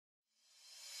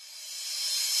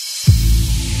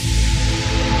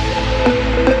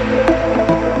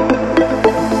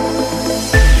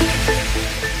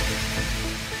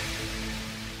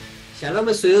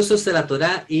Shalom, estudiosos de la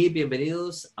Torá, y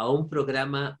bienvenidos a un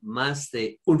programa más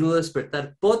de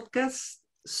URD Podcast.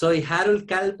 Soy Harold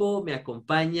Calvo, me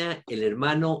acompaña el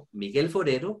hermano Miguel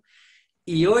Forero,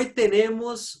 y hoy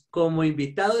tenemos como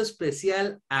invitado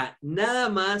especial a nada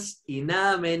más y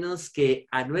nada menos que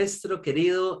a nuestro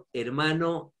querido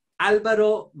hermano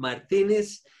Álvaro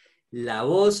Martínez, la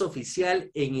voz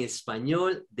oficial en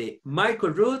español de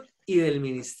Michael Root y del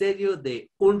Ministerio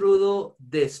de Un Rudo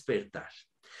Despertar.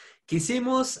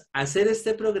 Quisimos hacer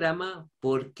este programa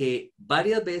porque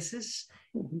varias veces,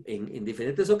 en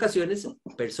diferentes ocasiones,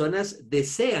 personas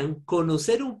desean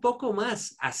conocer un poco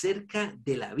más acerca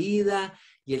de la vida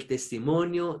y el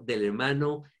testimonio del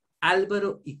hermano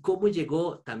Álvaro y cómo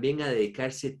llegó también a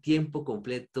dedicarse tiempo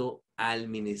completo al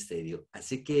ministerio.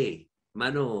 Así que,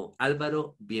 hermano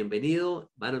Álvaro,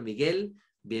 bienvenido. Hermano Miguel,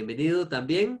 bienvenido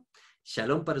también.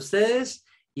 Shalom para ustedes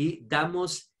y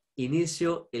damos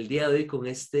inicio el día de hoy con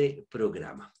este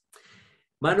programa.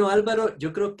 Mano Álvaro,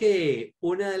 yo creo que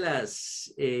una de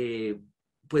las,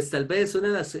 pues tal vez una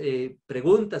de las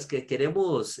preguntas que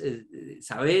queremos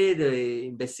saber,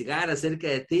 investigar acerca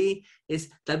de ti, es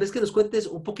tal vez que nos cuentes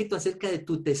un poquito acerca de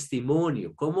tu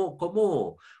testimonio,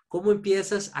 cómo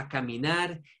empiezas a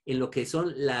caminar en lo que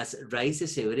son las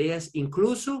raíces hebreas,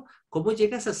 incluso cómo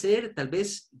llegas a ser tal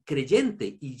vez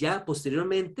creyente y ya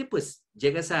posteriormente pues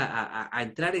llegas a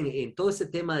entrar en todo este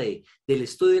tema del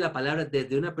estudio de la palabra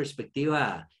desde una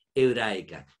perspectiva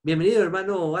hebraica. Bienvenido,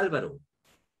 hermano Álvaro.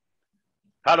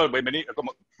 Harold, bienvenido.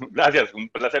 Gracias, un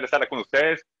placer estar con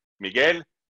ustedes. Miguel,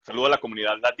 saludo a la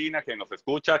comunidad latina que nos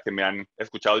escucha, que me han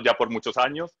escuchado ya por muchos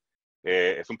años.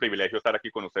 Es un privilegio estar aquí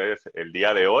con ustedes el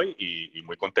día de hoy y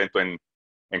muy contento en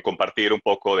compartir un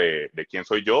poco de quién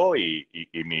soy yo y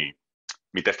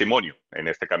mi testimonio en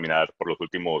este caminar por los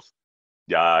últimos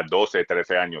ya 12,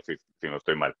 13 años, si no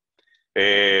estoy mal.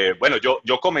 Bueno,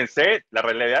 yo comencé, la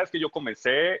realidad es que yo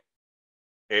comencé,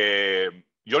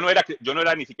 yo no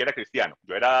era ni siquiera cristiano,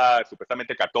 yo era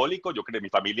supuestamente católico, mi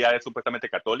familia es supuestamente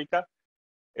católica,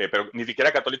 pero ni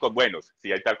siquiera católicos buenos,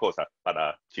 si hay tal cosa,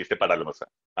 chiste para los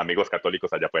amigos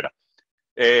católicos allá afuera.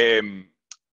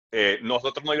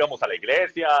 Nosotros no íbamos a la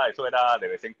iglesia, eso era de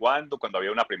vez en cuando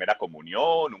había una primera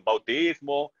comunión, un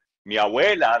bautismo. Mi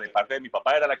abuela, de parte de mi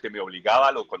papá, era la que me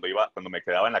obligaba cuando me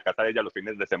quedaba en la casa de ella los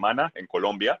fines de semana en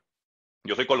Colombia.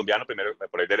 Yo soy colombiano primero,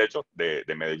 por el derecho, de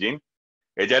Medellín.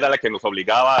 Ella era la que nos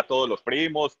obligaba a todos los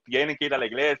primos, tienen que ir a la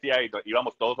iglesia, y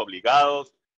íbamos todos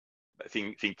obligados,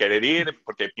 sin querer ir,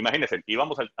 porque imagínense,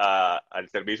 íbamos al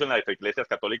servicio en las iglesias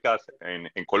católicas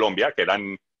en Colombia, que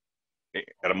eran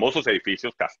hermosos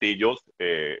edificios, castillos,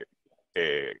 que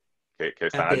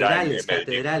están allá en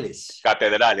Medellín.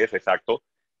 Catedrales, exacto.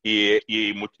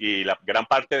 Y la gran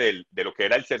parte de lo que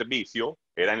era el servicio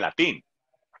era en latín.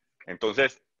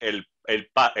 Entonces,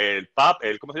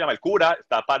 ¿cómo se llama? El cura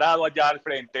está parado allá al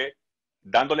frente,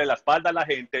 dándole la espalda a la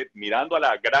gente, mirando a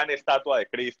la gran estatua de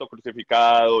Cristo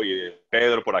crucificado y de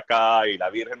Pedro por acá y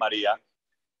la Virgen María,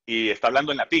 y está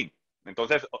hablando en latín.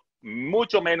 Entonces,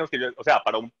 mucho menos que yo, o sea,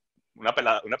 para una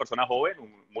persona joven,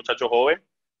 un muchacho joven,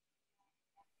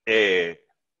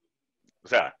 o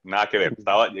sea, nada que ver,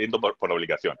 estaba yendo por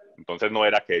obligación. Entonces no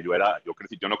era que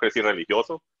yo no crecí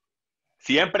religioso,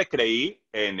 siempre creí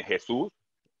en Jesús,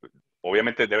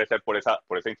 obviamente debe ser por esa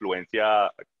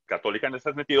influencia católica en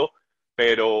ese sentido,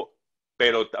 pero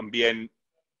también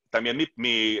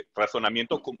mi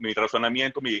razonamiento,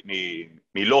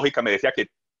 mi lógica me decía que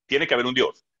tiene que haber un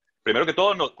Dios. Primero que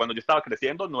todo, cuando yo estaba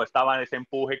creciendo, no estaba en ese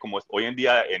empuje como es hoy en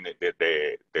día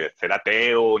de ser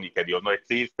ateo, ni que Dios no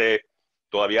existe.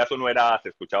 Todavía eso se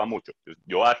escuchaba mucho.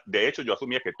 De hecho, yo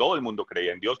asumía que todo el mundo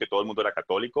creía en Dios, que todo el mundo era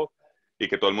católico y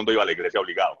que todo el mundo iba a la iglesia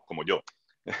obligado, como yo.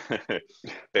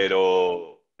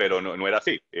 pero no era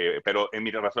así. Pero en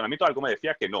mi razonamiento algo me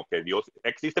decía que no, que Dios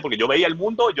existe, porque yo veía el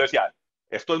mundo y yo decía,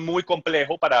 esto es muy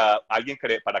complejo para alguien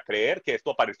para creer que esto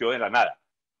apareció de la nada,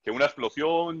 que una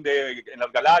explosión en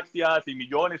las galaxias y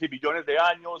millones de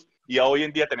años, y hoy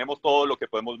en día tenemos todo lo que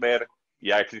podemos ver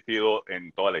y ha existido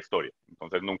en toda la historia.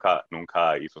 Entonces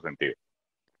nunca hizo sentido.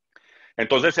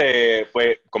 Entonces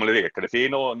como les dije, crecí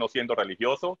no siendo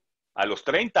religioso. A los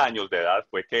 30 años de edad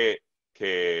fue que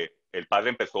el padre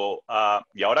empezó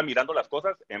y ahora mirando las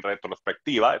cosas en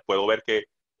retrospectiva, puedo ver que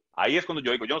ahí es cuando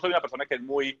yo digo, yo no soy una persona que es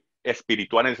muy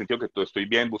espiritual en el sentido que estoy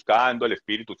bien buscando el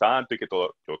Espíritu Santo y que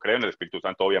todo, yo creo en el Espíritu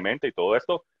Santo obviamente y todo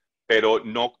esto, pero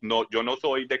yo no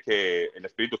soy de que el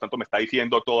Espíritu Santo me está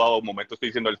diciendo todo momento, estoy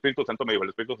diciendo el Espíritu Santo me dijo, el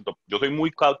Espíritu Santo. Yo soy muy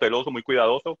cauteloso, muy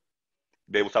cuidadoso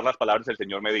de usar las palabras el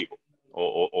Señor me dijo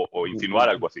o insinuar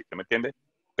algo así, ¿se me entiende?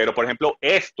 Pero por ejemplo,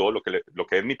 lo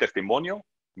que es mi testimonio,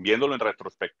 viéndolo en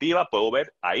retrospectiva,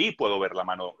 ahí puedo ver la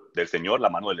mano del Señor, la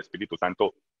mano del Espíritu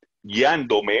Santo,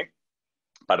 guiándome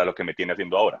para lo que me tiene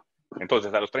haciendo ahora.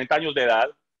 Entonces, a los 30 años de edad,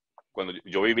 cuando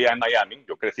yo vivía en Miami,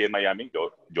 yo crecí en Miami,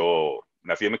 yo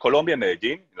nací en Colombia, en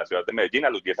Medellín, en la ciudad de Medellín. A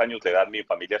los 10 años de edad mi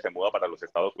familia se muda para los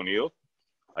Estados Unidos.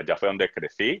 Allá fue donde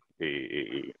crecí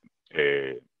y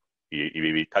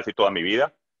viví casi toda mi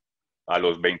vida. A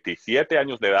los 27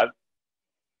 años de edad,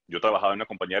 yo trabajaba en una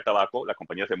compañía de tabaco. La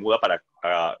compañía se muda para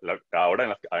acá,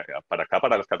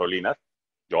 para las Carolinas.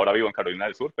 Yo ahora vivo en Carolina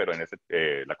del Sur, pero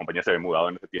la compañía se había mudado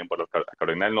en ese tiempo a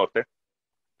Carolina del Norte.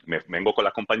 Vengo con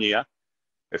la compañía.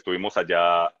 Estuvimos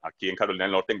aquí en Carolina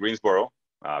del Norte, en Greensboro,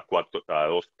 a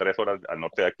 3 horas al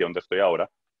norte de aquí donde estoy ahora.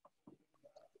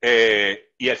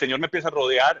 Y el Señor me empieza a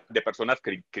rodear de personas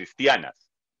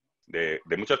cristianas, de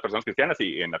muchas personas cristianas,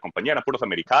 y en la compañía eran puros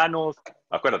americanos.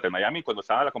 Acuérdate, en Miami, cuando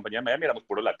estaba en la compañía de Miami, éramos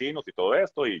puros latinos y todo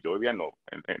esto, y yo vivía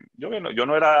yo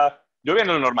vivía en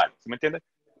lo normal, ¿sí me entiendes?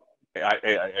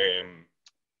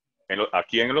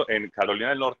 Aquí en Carolina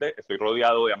del Norte estoy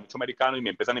rodeado de muchos americanos y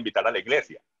me empiezan a invitar a la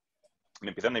iglesia. Me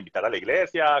empiezan a invitar a la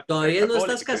iglesia. ¿Todavía no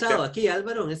estás católica, casado aquí,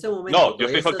 Álvaro, en este momento? No, yo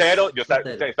 ¿Todavía estoy estás soltero.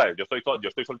 soltero? Yo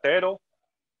estoy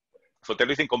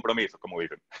soltero y sin compromiso, como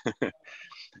dicen.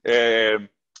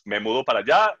 Me mudo para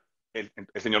allá. El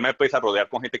Señor me empieza a rodear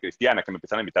con gente cristiana que me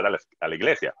empiezan a invitar a la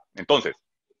iglesia. Entonces,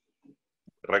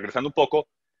 regresando un poco,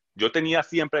 yo tenía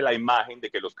siempre la imagen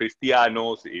de que los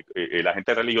cristianos y la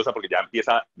gente religiosa, porque ya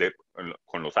empieza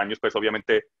con los años, pues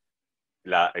obviamente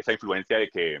esa influencia de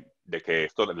que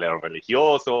esto de los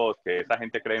religiosos, que esa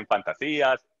gente cree en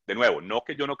fantasías. De nuevo, no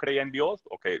que yo no creía en Dios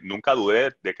o que nunca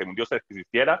dudé de que un Dios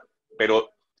existiera,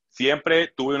 pero siempre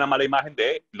tuve una mala imagen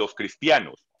de los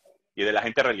cristianos y de la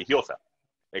gente religiosa.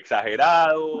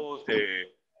 Exagerados,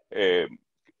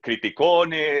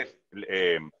 criticones,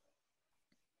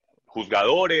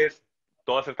 juzgadores,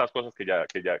 todas estas cosas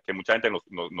que mucha gente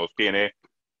nos tiene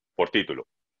por título.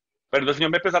 Pero el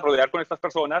Señor me empezó a rodear con estas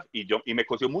personas y me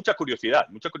causó mucha curiosidad.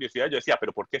 Yo decía,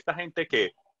 pero ¿por qué esta gente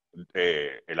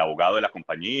el abogado de la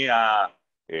compañía,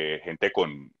 gente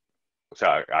con, o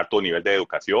sea, alto nivel de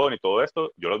educación y todo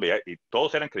esto, yo los veía y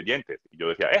todos eran creyentes? Y yo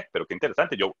decía, pero qué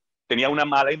interesante. Yo tenía una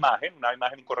mala imagen, una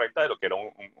imagen incorrecta de lo que era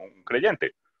un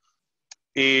creyente.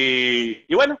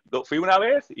 Y bueno, fui una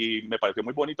vez y me pareció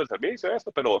muy bonito el servicio,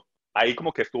 pero ahí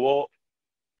como que estuvo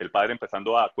el Padre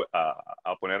empezando a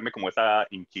ponerme como esa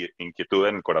inquietud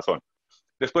en el corazón.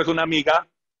 Después una amiga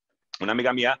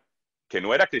mía que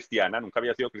no era cristiana, nunca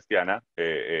había sido cristiana,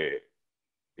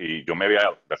 y yo me había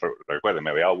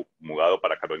mudado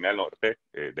para Carolina del Norte,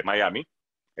 de Miami.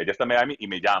 Ella está en Miami y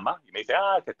me llama y me dice,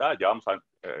 ¿qué tal? Yo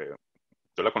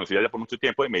la conocía ya por mucho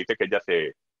tiempo y me dice que ella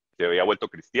se había vuelto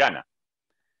cristiana.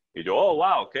 Y yo,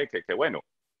 wow, qué bueno.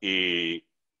 Y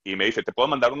me dice, ¿te puedo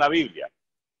mandar una Biblia?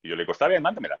 Y yo le digo, está bien,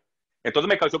 mándamela. Entonces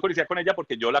me causó curiosidad con ella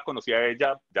porque yo la conocía a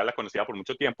ella, ya la conocía por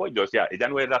mucho tiempo, y yo decía, ella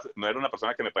no era una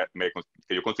persona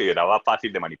que yo consideraba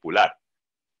fácil de manipular,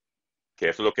 que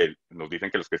eso es lo que nos dicen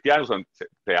que los cristianos se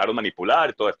dejaron manipular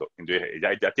y todo esto. Entonces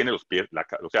ella ya tiene los pies,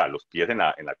 los pies en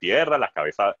la tierra, la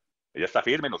cabeza, ella está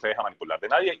firme, no se deja manipular de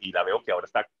nadie, y la veo que ahora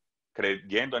está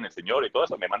creyendo en el Señor y todo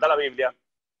eso. Me manda la Biblia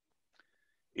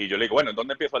y yo le digo, bueno, ¿en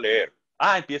dónde empiezo a leer?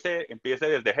 Empiece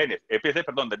desde Génesis,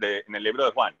 en el libro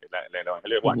de Juan, el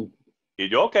Evangelio de Juan. Uh-huh. Y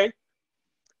yo, ok.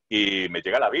 Y me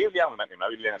llega la Biblia, una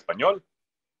Biblia en español.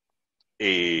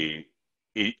 Y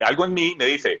algo en mí me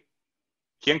dice,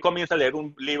 ¿quién comienza a leer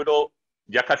un libro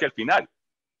ya casi al final?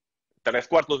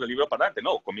 3/4 del libro para adelante.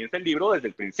 No, comienza el libro desde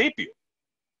el principio.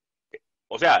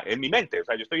 O sea, en mi mente,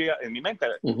 yo estoy en mi mente.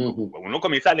 Uh-huh. Uno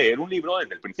comienza a leer un libro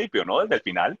desde el principio, no desde el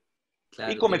final.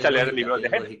 Claro, y comencé a leer el libro de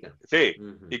Génesis. Sí,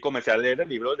 uh-huh. Y comencé a leer el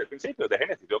libro desde el principio, de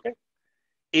Génesis, ¿ok?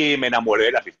 Y me enamoré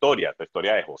de las historias, la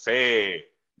historia de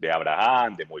José, de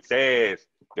Abraham, de Moisés.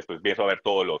 Después empiezo a ver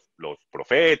todos los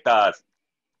profetas.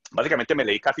 Básicamente me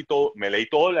leí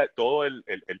todo el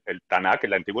Tanakh,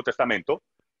 el Antiguo Testamento,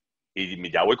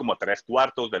 y ya voy como a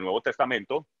 3/4 del Nuevo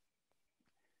Testamento.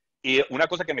 Y una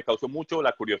cosa que me causó mucho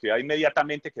la curiosidad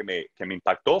inmediatamente, que me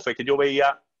impactó, fue que yo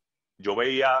veía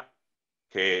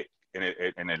que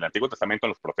en el Antiguo Testamento,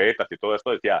 en los profetas y todo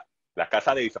esto, decía la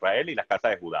casa de Israel y la casa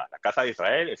de Judá. La casa de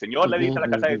Israel, el Señor le dice a la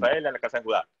casa de Israel y a la casa de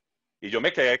Judá. Y yo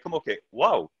me quedé como que,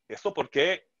 wow, ¿esto por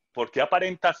qué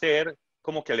aparenta ser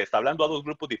como que le está hablando a dos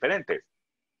grupos diferentes?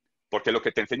 Porque lo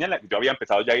que te enseñan, yo había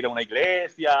empezado ya a ir a una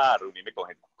iglesia, a reunirme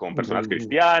con personas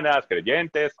cristianas,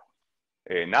 creyentes,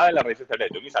 nada de las raíces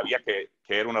hebreas. Yo ni sabía qué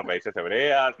eran unas raíces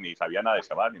hebreas, ni sabía nada de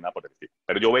Shabbat, ni nada por el estilo.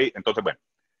 Pero yo veía, entonces, bueno,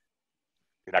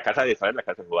 la casa de Israel, la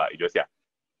casa de Judá. Y yo decía,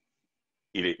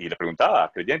 y le preguntaba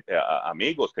a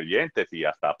amigos, creyentes y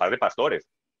hasta padres pastores,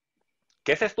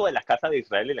 ¿qué es esto de la casa de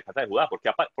Israel y la casa de Judá? ¿Por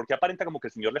qué aparenta como que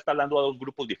el Señor le está hablando a dos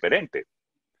grupos diferentes?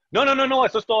 No, no, no, no,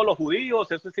 eso es todos los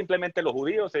judíos, eso es simplemente los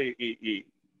judíos y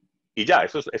ya,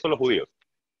 eso es los judíos.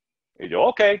 Y yo,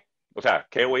 ok, o sea,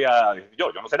 ¿qué voy a decir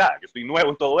yo? Yo no sé nada, yo estoy nuevo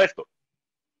en todo esto.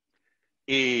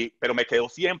 Pero me quedó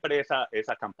siempre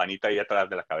esa campanita ahí atrás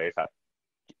de la cabeza.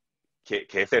 ¿Qué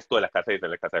es esto de la casa de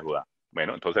Israel y la casa de Judá?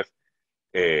 Bueno, entonces,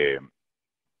 eh,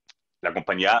 la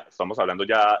compañía, estamos hablando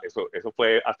ya, eso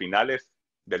fue a finales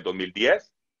del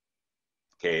 2010,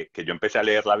 que yo empecé a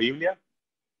leer la Biblia.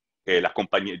 La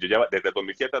compañía, desde el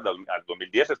 2007 al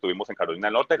 2010 estuvimos en Carolina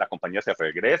del Norte, la compañía se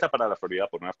regresa para la Florida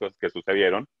por unas cosas que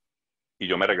sucedieron, y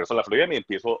yo me regreso a la Florida y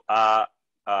empiezo a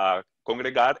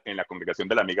congregar en la congregación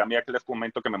de la amiga mía que les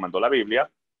comento que me mandó la Biblia.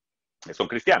 Son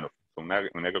cristianos, son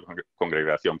una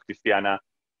congregación cristiana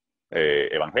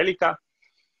evangélica.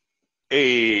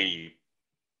 Y,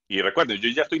 y recuerden, yo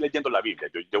ya estoy leyendo la Biblia,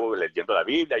 yo llevo leyendo la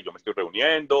Biblia y yo me estoy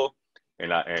reuniendo.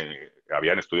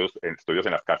 Habían estudios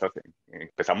en las casas,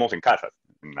 empezamos en casas,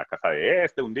 en la casa de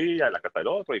un día, en la casa del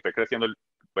otro, y fue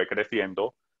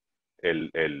creciendo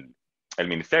el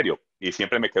ministerio. Y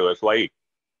siempre me quedó eso ahí.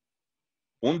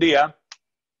 Un día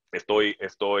estoy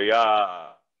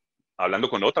hablando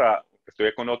con otra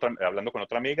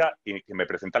amiga y que me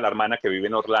presenta la hermana que vive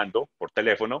en Orlando por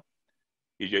teléfono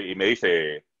y me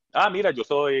dice, mira,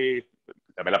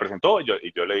 me la presentó y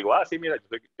yo le digo, sí, mira,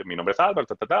 mi nombre es Álvaro,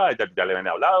 ya le habían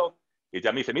hablado. Y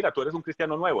ella me dice, mira, tú eres un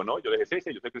cristiano nuevo, ¿no? Yo le dije, sí,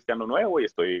 sí, yo soy cristiano nuevo y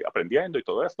estoy aprendiendo y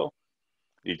todo esto.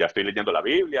 Y ya estoy leyendo la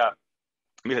Biblia.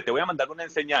 Me dice, te voy a mandar una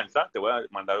enseñanza, te voy a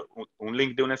mandar un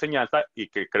link de una enseñanza y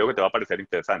que creo que te va a parecer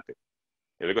interesante.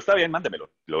 Yo le digo, está bien, mándemelo.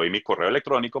 Le doy mi correo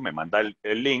electrónico, me manda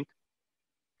el link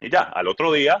y ya, al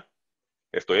otro día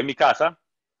estoy en mi casa,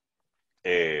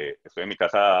 en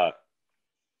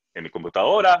mi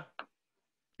computadora,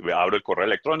 abro el correo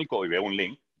electrónico y veo un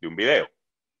link de un video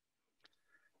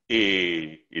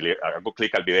y le hago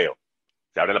clic al video.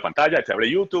 Se abre la pantalla, se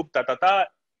abre YouTube,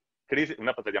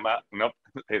 una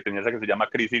enseñanza que se llama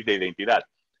crisis de identidad.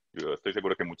 Yo estoy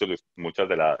seguro que muchas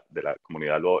de la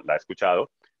comunidad la ha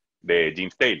escuchado, de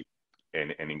James Staley,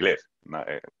 en inglés,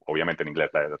 obviamente en inglés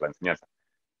la enseñanza.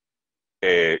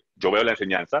 Yo veo la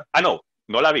enseñanza.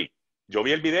 No la vi. Yo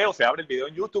vi el video, se abre el video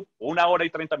en YouTube, 1 hora y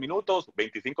 30 minutos,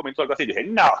 25 minutos, algo así. Y dije,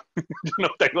 no, yo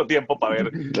no tengo tiempo para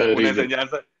ver una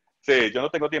enseñanza. Sí, yo no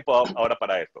tengo tiempo ahora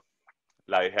para esto.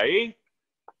 La dejé ahí.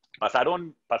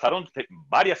 Pasaron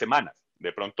varias semanas,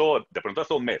 de pronto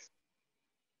hasta un mes.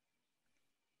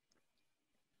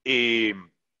 Y,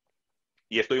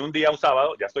 y estoy un día, un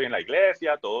sábado, ya estoy en la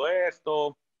iglesia, todo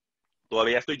esto.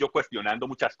 Todavía estoy yo cuestionando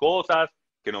muchas cosas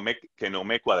que no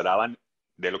me cuadraban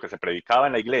de lo que se predicaba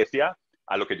en la iglesia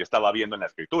a lo que yo estaba viendo en la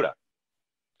escritura.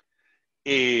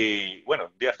 Y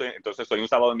bueno, entonces estoy un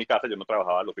sábado en mi casa, yo no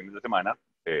trabajaba los fines de semana,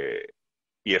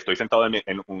 y estoy sentado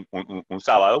en un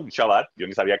sábado, un Shabbat, yo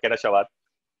ni sabía que era Shabbat,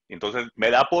 entonces me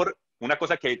da por una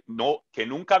cosa que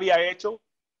nunca había hecho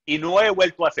y no he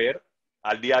vuelto a hacer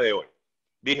al día de hoy.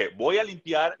 Dije, voy a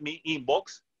limpiar mi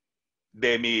inbox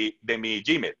de mi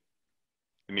Gmail,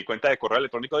 mi cuenta de correo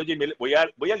electrónico de Gmail, voy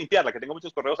a limpiarla, que tengo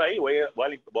muchos correos ahí, voy a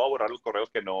borrar los correos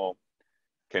que no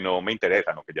me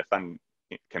interesan o que ya están,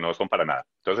 que no son para nada.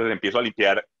 Entonces empiezo a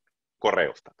limpiar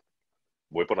correos.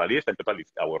 Voy por la lista, empiezo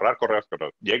a borrar correos.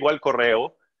 Llego al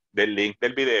correo del link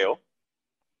del video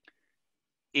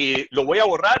y lo voy a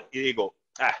borrar y digo,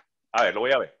 a ver, lo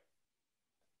voy a ver.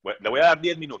 Le voy a dar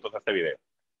 10 minutos a este video.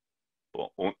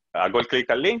 Hago el clic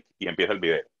al link y empieza el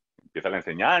video. Empieza la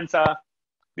enseñanza,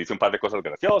 dice un par de cosas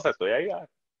graciosas, estoy ahí.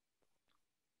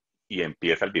 Y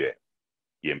empieza el video.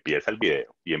 Y empieza el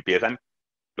video. Y empiezan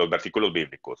los versículos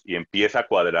bíblicos. Y empieza a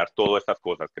cuadrar todas estas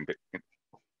cosas.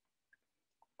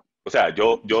 O sea,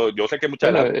 yo sé que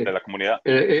mucha Bueno, de la comunidad.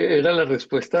 era la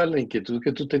respuesta a la inquietud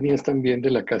que tú tenías también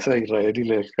de la casa de Israel y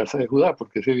la casa de Judá,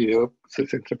 porque ese video se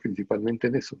centra principalmente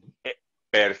en eso, ¿no?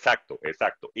 Exacto,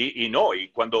 exacto. Y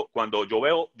cuando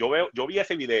yo vi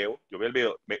ese video, yo vi el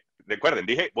video, recuerden,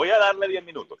 dije, voy a darle 10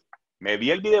 minutos. Me vi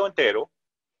el video entero,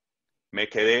 me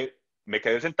quedé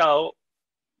sentado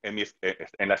en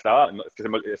la estaba, no, es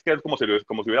que es como si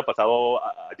hubiera pasado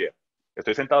ayer.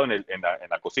 Estoy sentado en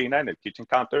la cocina, en el kitchen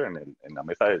counter, en la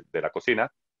mesa de la cocina,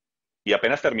 y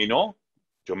apenas terminó,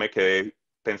 yo me quedé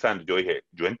pensando, yo dije,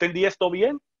 ¿yo entendí esto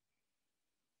bien?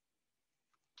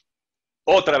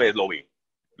 Otra vez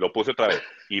lo puse otra vez,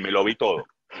 y me lo vi todo,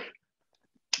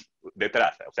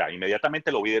 detrás, o sea,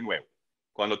 inmediatamente lo vi de nuevo.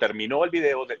 Cuando terminó el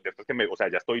video, después o sea,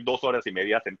 ya estoy 2 horas y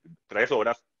media, 3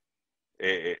 horas,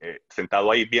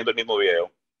 sentado ahí viendo el mismo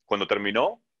video. Cuando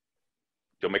terminó,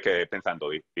 yo me quedé pensando,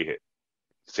 dije,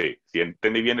 sí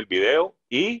entendí bien el video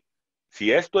y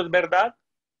Si esto es verdad,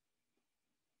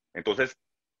 entonces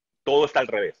todo está al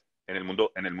revés en el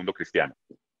mundo cristiano.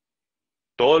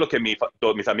 Todo lo que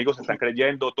todos mis amigos están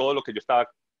creyendo, todo lo que yo estaba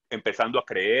empezando a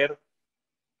creer,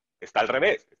 está al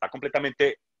revés, está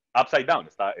completamente upside down,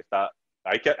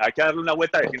 hay que darle una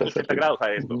vuelta de 180 grados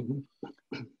a esto.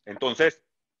 Entonces,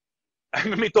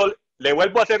 le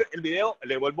vuelvo a hacer el video,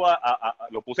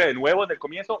 lo puse de nuevo desde el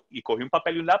comienzo y cogí un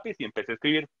papel y un lápiz y empecé a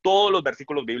escribir todos los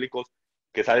versículos bíblicos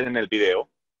que salen en el video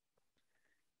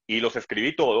y los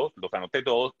escribí todos, los anoté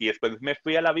todos y después me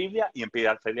fui a la Biblia y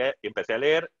empecé a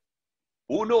leer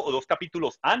 1 o 2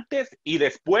 capítulos antes y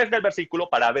después del versículo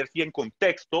para ver si en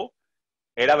contexto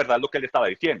era verdad lo que él estaba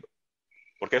diciendo.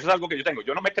 Porque eso es algo que yo tengo.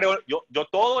 Yo no me creo, yo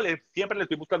todo siempre le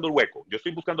estoy buscando el hueco. Yo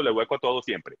estoy buscándole el hueco a todo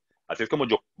siempre. Así es como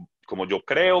yo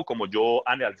creo, como yo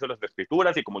analizo las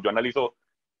escrituras y como yo analizo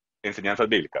enseñanzas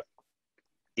bíblicas.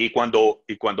 Y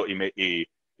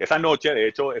esa noche, de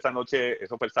hecho,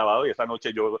 eso fue el sábado, y esa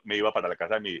noche yo me iba para la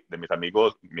casa de mis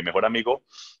amigos, mi mejor amigo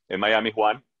en Miami,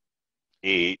 Juan,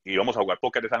 y íbamos a jugar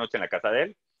póker esa noche en la casa de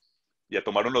él y a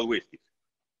tomar unos whiskies.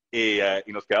 Y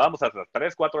nos quedábamos hasta las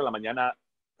 3, 4 de la mañana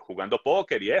jugando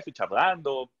póker y eso, y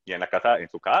charlando, y en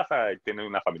su casa, él tiene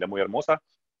una familia muy hermosa,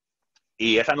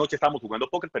 y esa noche estábamos jugando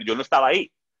póker, pero yo no estaba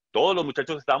ahí, todos los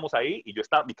muchachos estábamos ahí, y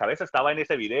mi cabeza estaba en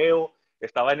ese video,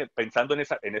 pensando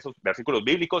en esos versículos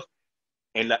bíblicos,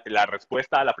 en la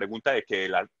respuesta a la pregunta de que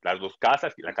las 2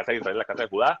 casas, la casa de Israel y la casa de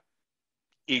Judá,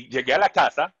 y llegué a la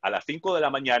casa a las 5 de la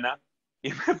mañana, y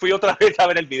me fui otra vez a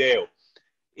ver el video.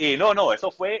 Y no,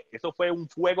 eso fue un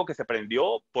fuego que se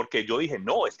prendió porque yo dije,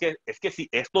 no, es que si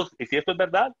esto es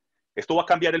verdad, esto va a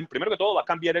cambiar, primero que todo va a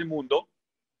cambiar el mundo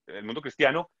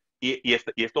cristiano, y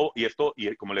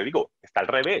como le digo, está al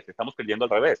revés, estamos creyendo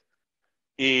al revés.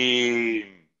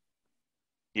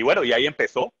 Y bueno, y ahí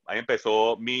empezó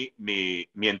mi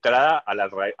entrada a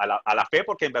la fe,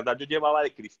 porque en verdad yo llevaba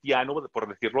de cristiano, por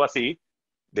decirlo así,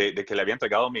 de que le había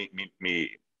entregado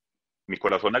mi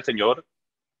corazón al Señor.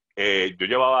 Yo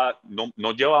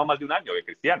no llevaba más de un año de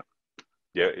cristiano.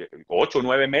 8 o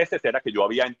 9 meses era que yo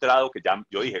había entrado, que ya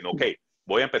yo dije, no, ok,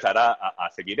 voy a empezar a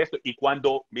seguir esto. Y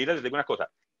mira, les digo una cosa,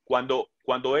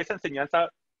 cuando esa enseñanza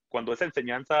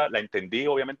la entendí,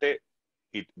 obviamente,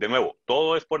 y de nuevo,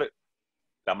 todo es por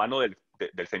la mano del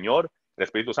Señor, el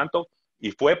Espíritu Santo,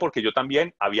 y fue porque yo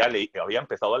también había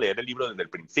empezado a leer el libro desde el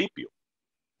principio,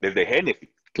 desde Génesis.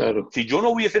 Claro. Si yo no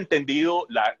hubiese entendido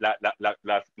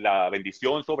la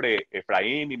bendición sobre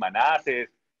Efraín y Manases,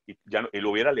 y lo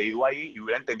hubiera leído ahí, y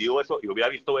hubiera entendido eso, y hubiera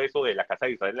visto eso de la casa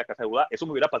de Israel y la casa de Judá, eso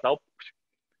me hubiera pasado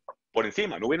por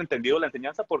encima, no hubiera entendido la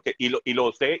enseñanza, porque, y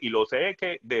lo sé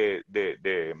que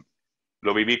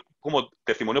lo viví como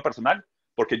testimonio personal,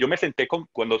 porque yo me senté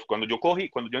cuando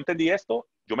yo entendí esto,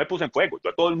 yo me puse en fuego,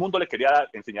 yo a todo el mundo le quería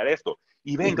enseñar esto,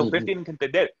 y venga, ustedes tienen que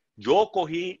entender, yo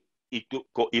cogí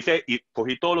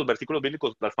cogí todos los versículos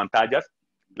bíblicos, las pantallas,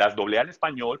 las doblé al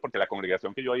español, porque la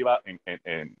congregación que yo iba,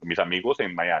 mis amigos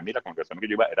en Miami, la congregación que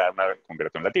yo iba era una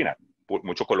congregación latina,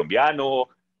 mucho colombiano,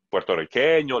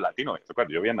 puertorriqueño, latino, yo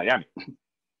vivía en Miami,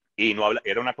 y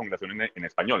era una congregación en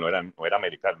español, no era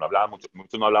americano,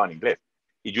 muchos no hablaban inglés,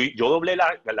 y yo doblé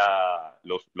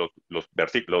los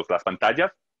versículos, las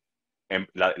pantallas,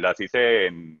 las hice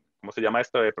en, ¿cómo se llama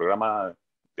esto de programa?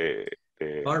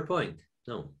 PowerPoint,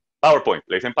 no. PowerPoint,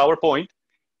 le hice en PowerPoint,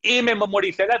 y me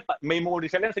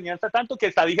memoricé la enseñanza tanto que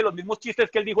hasta dije los mismos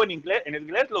chistes que él dijo en inglés,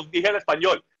 los dije en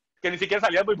español, que ni siquiera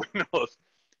salían muy buenos.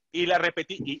 Y la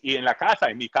repetí, y en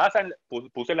mi casa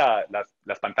puse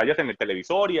las pantallas en el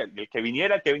televisor, y el que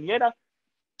viniera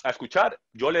a escuchar,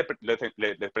 yo le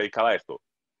predicaba esto.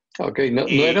 Ok, no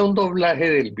era un doblaje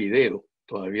del video,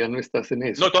 todavía no estás en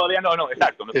eso. No, todavía no,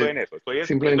 exacto, no estoy en eso.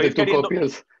 Simplemente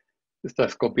tú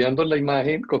estás copiando la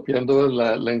imagen, copiando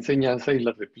la enseñanza y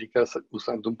la replicas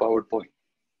usando un PowerPoint.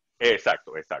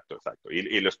 Exacto.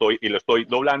 Y lo estoy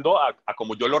doblando a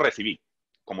como yo lo recibí.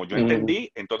 Como yo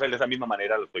entendí, entonces de esa misma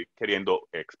manera lo estoy queriendo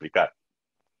explicar.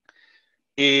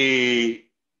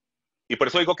 Y por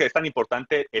eso digo que es tan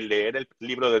importante el leer el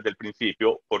libro desde el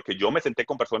principio, porque yo me senté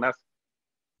con personas,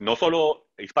 no solo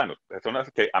hispanos,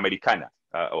 personas americanas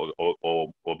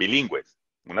o bilingües.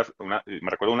 Me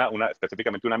recuerdo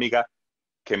específicamente una amiga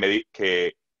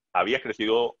que había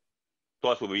crecido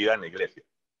toda su vida en la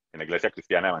iglesia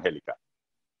cristiana evangélica.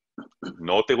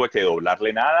 No tuve que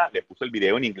doblarle nada, le puse el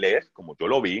video en inglés, como yo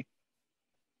lo vi,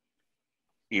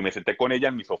 y me senté con ella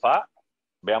en mi sofá.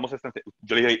 Veamos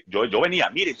yo le dije, yo venía,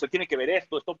 mire, usted tiene que ver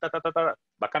esto, va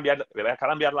a cambiar, le va a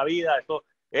cambiar la vida, esto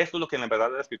es lo que en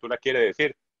verdad la escritura quiere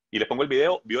decir. Y le pongo el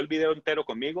video, vio el video entero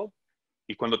conmigo,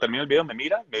 y cuando termina el video me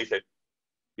mira, me dice,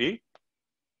 ¿y?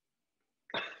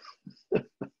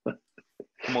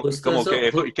 Justo como eso, que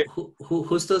eso, y que,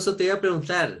 justo eso te iba a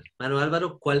preguntar, mano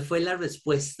Álvaro, ¿cuál fue la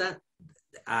respuesta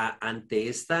ante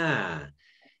esta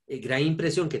gran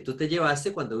impresión que tú te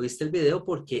llevaste cuando viste el video?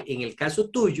 Porque en el caso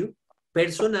tuyo,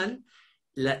 personal,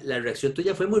 la reacción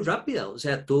tuya fue muy rápida. O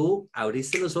sea, tú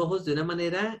abriste los ojos de una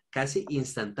manera casi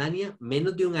instantánea,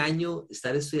 menos de un año,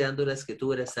 estar estudiando la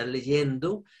escritura, estar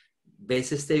leyendo,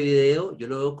 ves este video, yo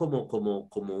lo veo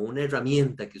como una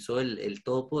herramienta que usó el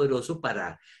Todopoderoso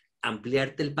para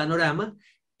ampliarte el panorama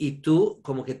y tú,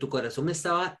 como que tu corazón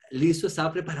estaba listo,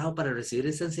 estaba preparado para recibir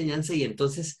esa enseñanza y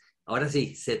entonces, ahora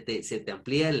sí, se te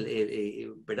amplía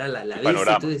 ¿verdad? La el vista y tú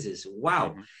panorama. dices,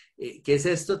 wow, Ujú. ¿qué es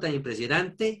esto tan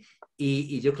impresionante?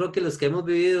 Y yo creo que los que hemos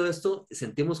vivido esto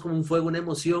sentimos como un fuego, una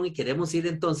emoción y queremos ir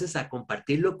entonces a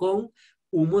compartirlo con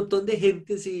un montón de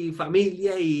gentes y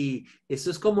familia y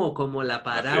eso es como la Así es.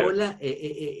 parábola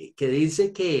que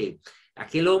dice que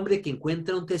aquel hombre que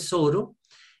encuentra un tesoro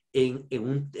en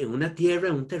una tierra,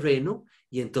 en un terreno,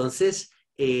 y entonces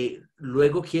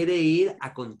luego quiere ir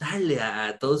a contarle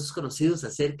a todos sus conocidos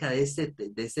acerca de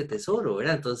este tesoro,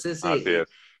 ¿verdad? Entonces, Así es.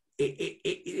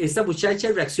 esta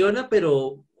muchacha reacciona,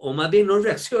 pero, o más bien no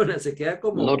reacciona, se queda No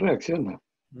como, reacciona. no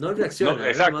No, reacciona,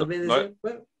 ¿verdad? Más exacto. bien No, dice,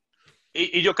 bueno,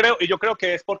 y yo creo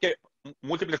que es porque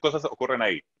múltiples cosas ocurren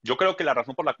ahí. Yo creo que la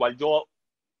razón por la cual yo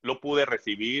lo pude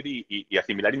recibir y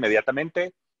asimilar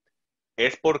inmediatamente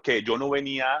es porque yo no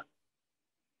venía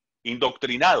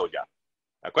indoctrinado ya.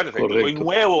 Acuérdense, yo soy Correcto.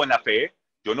 nuevo en la fe,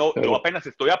 yo Claro. apenas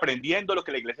estoy aprendiendo lo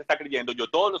que la iglesia está creyendo, yo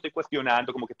todo lo estoy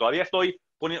cuestionando, como que todavía estoy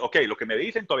poniendo, ok, lo que me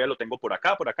dicen todavía lo tengo por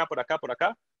acá, por acá, por acá, por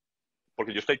acá,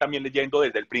 porque yo estoy también leyendo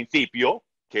desde el principio,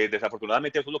 que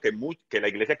desafortunadamente eso es lo que la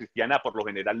iglesia cristiana por lo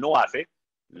general no hace.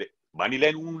 Van y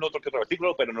leen un otro que otro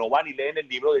versículo, pero no van y leen el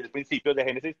libro desde el principio de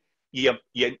Génesis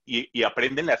y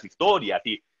aprenden las historias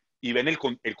y ven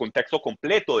el contexto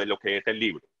completo de lo que es el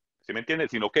libro. ¿Sí me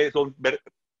entiendes? Sino que son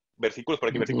versículos por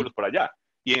aquí, Ujú. versículos por allá.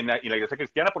 Y en la iglesia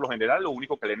cristiana, por lo general, lo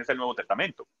único que leen es el Nuevo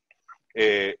Testamento.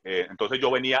 Entonces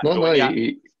yo venía, No, yo no, venía,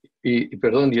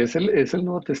 perdón, y es el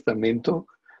Nuevo Testamento,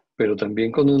 pero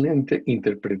también con una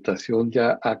interpretación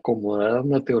ya acomodada,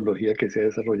 una teología que se ha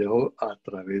desarrollado a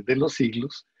través de los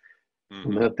siglos, uh-huh,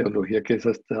 una teología que es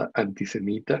hasta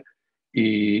antisemita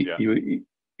y, yeah, y,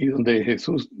 y donde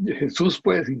Jesús,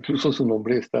 pues, incluso su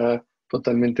nombre está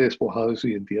totalmente despojado de su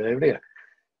identidad hebrea.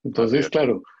 así Entonces, es,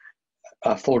 claro,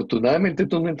 afortunadamente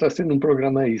tú no entraste en un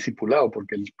programa de discipulado,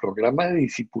 porque el programa de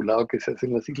discipulado que se hace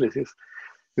en las iglesias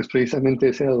es precisamente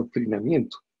ese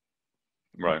adoctrinamiento,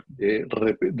 right,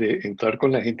 de entrar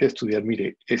con la gente a estudiar,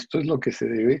 mire, esto es lo que se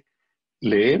debe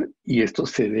leer y esto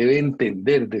se debe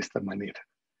entender de esta manera.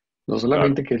 No claro.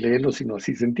 solamente que leerlo, sino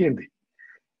así se entiende.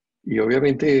 Y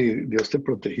obviamente Dios te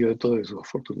protegió de todo eso,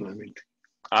 afortunadamente.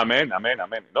 Amén, amén,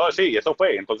 amén. No, sí, eso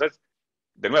fue. Entonces,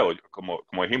 de nuevo,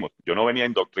 como dijimos, yo no venía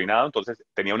indoctrinado, entonces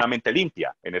tenía una mente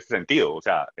limpia en ese sentido. O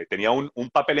sea, tenía un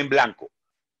papel en blanco,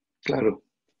 Claro,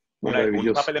 un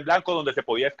maravilloso. papel en blanco donde se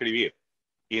podía escribir.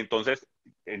 Y entonces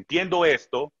entiendo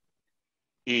esto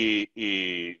y,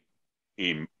 y,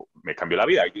 y me cambió la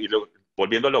vida.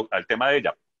 Volviendo al tema de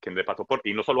ella, que le pasó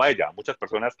y no solo a ella, a muchas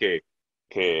personas que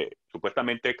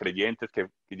supuestamente creyentes que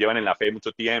llevan en la fe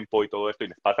mucho tiempo y todo esto y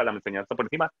les pasa la enseñanza por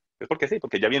encima, es porque sí,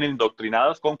 porque ya vienen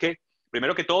indoctrinados con que,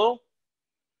 primero que todo,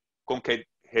 con que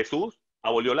Jesús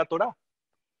abolió la Torá.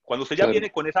 Cuando usted ya Claro, viene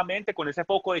con esa mente, con ese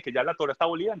foco de que ya la Torá está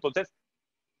abolida, entonces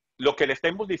lo que le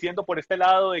estemos diciendo por este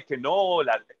lado de que no,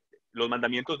 los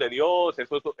mandamientos de Dios,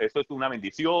 eso es una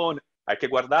bendición, hay que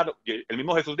guardar. El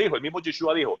mismo Jesús dijo, el mismo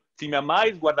Yeshua dijo, si me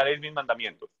amáis, guardaréis mis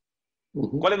mandamientos.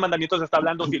 ujú, ¿Cuáles mandamientos está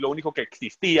hablando si lo único que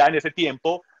existía en ese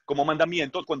tiempo como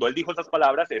mandamientos cuando él dijo esas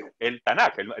palabras es el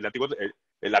Tanakh, la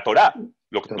Torá,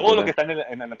 la todo lo que Torah.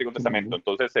 está en el Antiguo Testamento?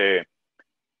 Ujú. Entonces,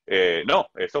 no,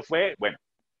 eso fue, bueno,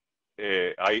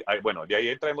 bueno, de ahí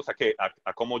entremos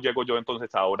a cómo llego yo entonces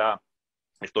ahora,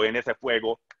 estoy en ese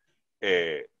fuego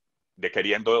eh, de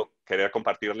querer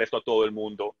compartirle esto a todo el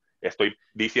mundo. Estoy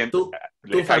diciendo, tu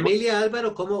le caigo. familia,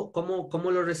 Álvaro,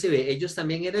 ¿cómo lo recibe? Ellos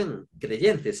también eran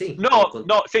creyentes, sí. No,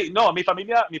 no, sí, no, mi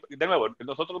familia, de nuevo,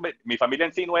 mi familia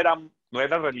en sí no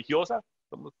era religiosa.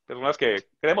 Somos personas que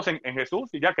creemos en Jesús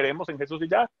y ya, creemos en Jesús y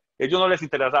ya. Ellos no les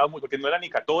interesaba mucho, porque no eran ni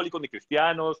católicos ni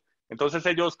cristianos. Entonces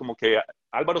ellos como que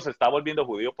Álvaro se está volviendo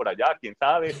judío por allá, quién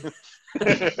sabe.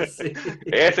 Sí.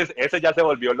 ese ya se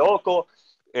volvió loco.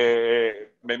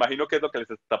 Me imagino que es lo que les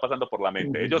está pasando por la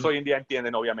mente. Ellos Ujú. hoy en día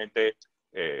entienden, obviamente,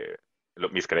 eh,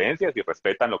 mis creencias y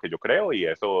respetan lo que yo creo y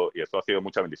eso ha sido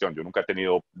mucha bendición. Yo nunca he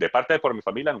tenido, de parte de por mi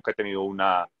familia, nunca he tenido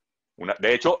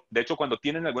de hecho, cuando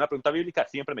tienen alguna pregunta bíblica,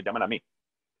 siempre me llaman a mí.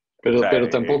 O sea, Pero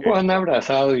tampoco han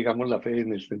abrazado, digamos, la fe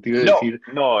en el sentido de no, decir,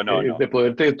 no, no, no. de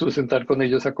poderte tú sentar con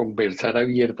ellos a conversar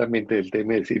abiertamente del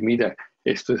tema y decir, mira,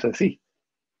 esto es así.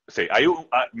 Sí, hay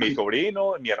mi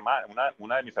sobrino, mi hermana,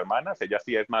 una de mis hermanas, ella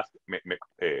sí es más,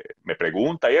 me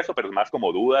pregunta y eso, pero es más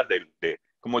como dudas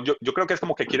como yo creo que es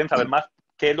como que quieren saber más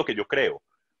qué es lo que yo creo.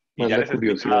 Y Más ya la les he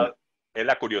curiosidad. explicado, es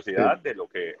la curiosidad Sí, de lo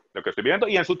que estoy viendo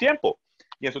y en su tiempo.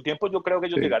 Y en su tiempo yo creo que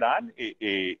ellos sí. llegarán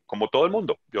y como todo el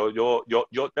mundo. Yo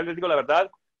les digo la verdad,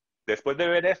 después de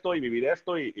ver esto y vivir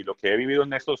esto y lo que he vivido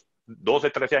en estos 12,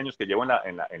 13 años que llevo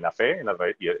en la fe, en las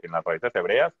raíces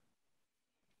hebreas,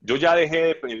 yo ya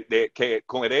dejé de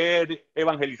querer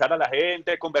evangelizar a la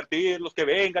gente, convertir los que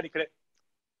vengan y creer.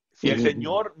 Si el Ujú.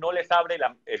 Señor no les abre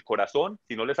el corazón,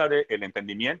 si no les abre el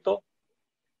entendimiento,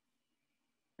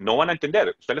 no van a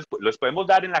entender. Ustedes les podemos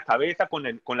dar en la cabeza con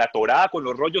la Torá, con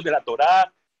los rollos de la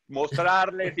Torá,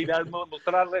 mostrarles,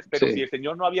 pero si Sí, el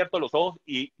Señor no ha abierto los ojos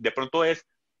y de pronto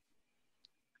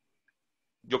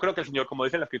yo creo que el Señor, como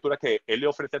dice la Escritura, que Él le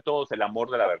ofrece a todos el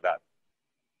amor de la verdad.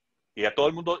 Y a todo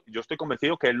el mundo, yo estoy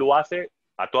convencido que Él lo hace,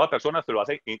 a toda persona se lo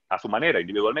hace a su manera,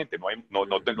 individualmente. No es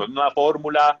una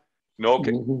fórmula, no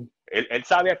que ujú, él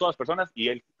sabe a todas las personas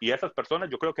y esas personas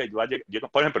yo creo que llegan,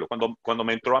 por ejemplo, cuando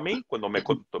me entró a mí,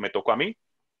 me tocó a mí,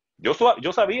 yo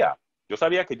sabía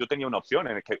que yo tenía una opción,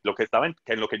 que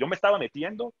en lo que yo me estaba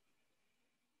metiendo,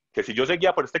 que si yo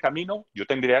seguía por este camino,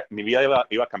 mi vida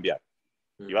iba a cambiar,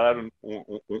 iba a dar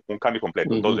un cambio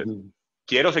completo. Entonces, ujú.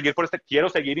 quiero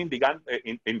seguir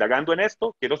indagando en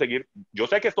esto, yo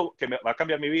sé que esto que me va a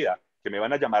cambiar mi vida, que me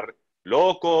van a llamar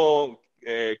loco,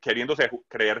 queriéndose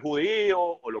creer judío,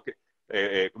 o lo que,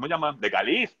 ¿cómo se llama?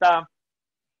 Legalista,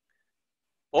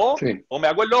 Sí, o me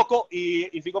hago el loco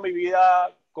y sigo mi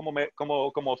vida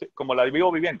como la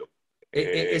vivo viviendo.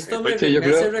 Esto Estoy, sí, yo me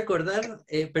hace creo, recordar,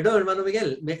 perdón, hermano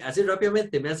Miguel, así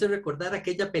rápidamente, me hace recordar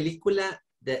aquella película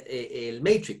de El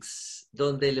Matrix,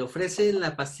 donde le ofrecen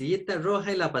la pastillita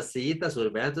roja y la pastillita azul,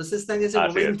 ¿verdad? Entonces está en ese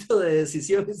así es. momento de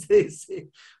decisión y se dice,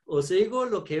 o sigo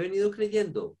lo que he venido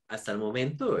creyendo hasta el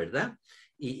momento, ¿verdad?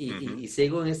 Ujú, Y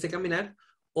sigo en este caminar,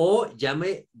 o ya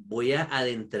me voy a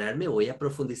adentrarme, voy a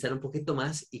profundizar un poquito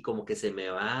más y como que se me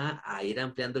va a ir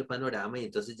ampliando el panorama y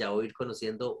entonces ya voy a ir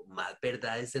conociendo más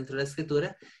verdades dentro de la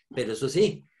escritura, pero eso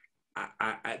sí,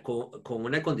 con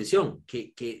una condición,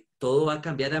 que todo va a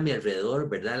cambiar a mi alrededor,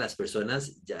 ¿verdad? Las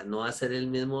personas ya no va a ser el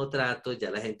mismo trato, ya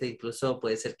la gente incluso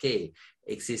puede ser que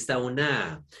exista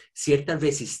una cierta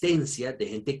resistencia de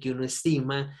gente que uno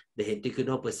estima, de gente que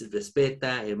uno pues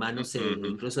respeta, hermanos ujú.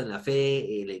 incluso en la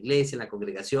fe, en la iglesia, en la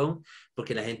congregación,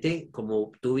 porque la gente,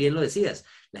 como tú bien lo decías,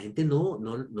 la gente no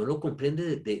lo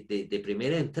comprende de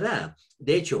primera entrada.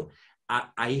 De hecho,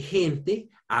 hay gente,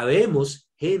 habemos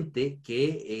gente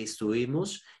que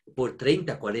estuvimos por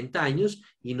 30, 40 años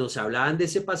y nos hablaban de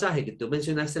ese pasaje que tú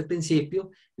mencionaste al principio,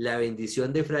 la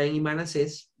bendición de Efraín y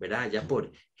Manasés, ¿verdad? Ya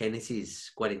por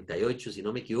Génesis 48, si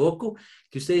no me equivoco,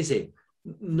 que usted dice,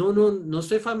 no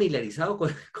estoy familiarizado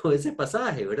con ese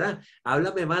pasaje, ¿verdad?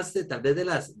 Háblame más de tal vez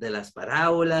de las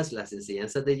parábolas, las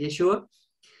enseñanzas de Yeshua,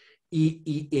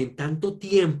 y en tanto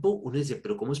tiempo uno dice,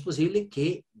 pero ¿cómo es posible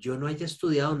que yo no haya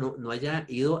estudiado, no haya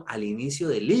ido al inicio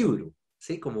del libro?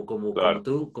 Sí, Claro.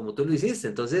 como tú lo hiciste.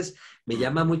 Entonces, me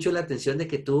llama Ujú. mucho la atención de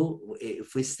que tú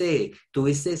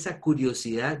tuviste esa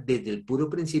curiosidad desde el puro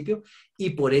principio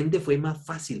y por ende fue más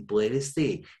fácil poder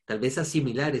tal vez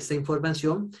asimilar esta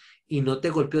información y no te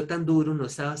golpeó tan duro, no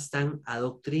estabas tan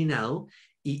adoctrinado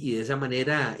y de esa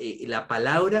manera la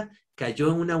palabra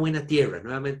cayó en una buena tierra,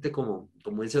 nuevamente como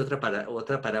dice otra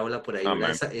parábola por ahí,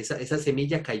 ¿verdad? Amén. Esa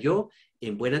semilla cayó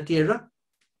en buena tierra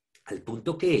al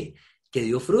punto que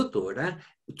dio fruto, ¿verdad?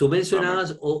 Tú Amén.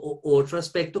 mencionabas otro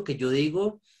aspecto que yo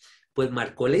digo, pues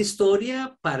marcó la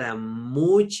historia para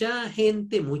mucha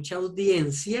gente, mucha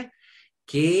audiencia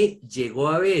que llegó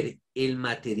a ver el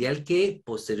material que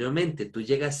posteriormente tú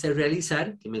llegaste a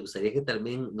realizar, que me gustaría que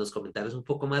también nos comentaras un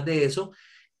poco más de eso,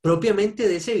 propiamente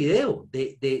de ese video,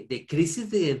 de crisis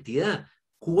de identidad.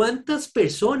 ¿Cuántas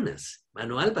personas,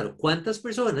 Mano Álvaro, cuántas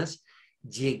personas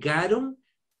llegaron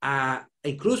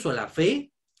incluso a la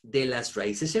fe de las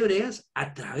raíces hebreas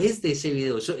a través de ese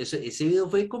video? Ese video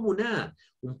fue como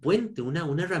un puente,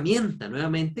 una herramienta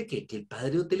nuevamente que el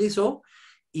padre utilizó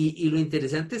y lo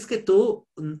interesante es que tú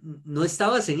no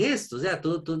estabas en esto, o sea,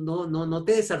 tú no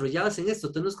te desarrollabas en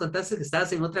esto, tú nos contaste que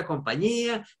estabas en otra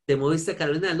compañía, te moviste a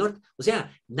Carolina del Norte, o sea,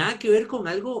 nada que ver con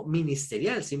algo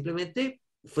ministerial, simplemente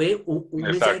fue un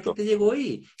mensaje que Exacto. te llegó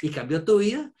y cambió tu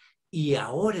vida y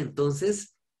ahora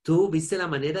entonces tú viste la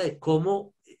manera de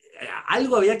cómo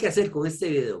algo había que hacer con este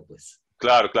video, pues.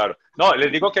 Claro, claro. No, les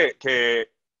digo que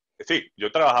Sí,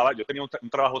 yo tenía un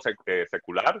trabajo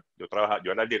secular, yo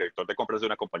era el director de compras de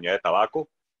una compañía de tabaco,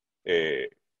 eh,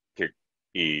 que,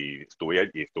 y estuve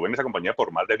en esa compañía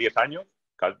por más de 10 años,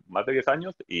 más de 10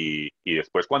 años, y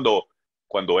después cuando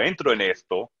entro en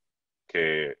esto,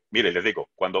 que, mire, les digo,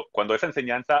 cuando esa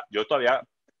enseñanza, yo todavía,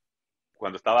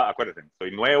 cuando estaba, acuérdense,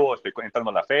 estoy nuevo, estoy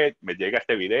entrando a la fe, me llega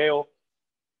este video,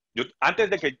 antes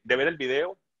de ver el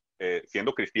video,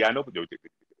 siendo cristiano,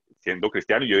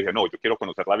 yo dije, no, yo quiero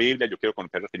conocer la Biblia, yo quiero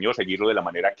conocer al Señor, seguirlo de la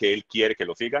manera que Él quiere que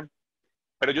lo sigan.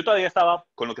 Pero yo todavía estaba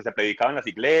con lo que se predicaba en las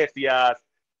iglesias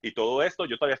y todo esto,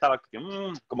 yo todavía estaba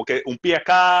como que un pie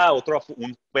acá,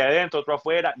 un pie adentro, otro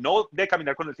afuera, no de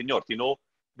caminar con el Señor, sino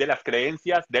de las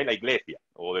creencias de la iglesia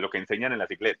o de lo que enseñan en las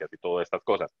iglesias y todas estas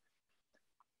cosas.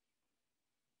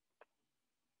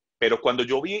 Pero cuando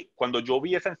yo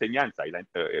vi esa enseñanza,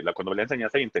 cuando vi la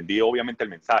enseñanza y entendí obviamente el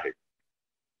mensaje,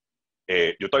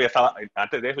 yo todavía estaba,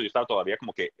 antes de eso, yo estaba todavía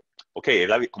como que, ok,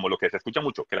 como lo que se escucha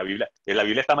mucho, que la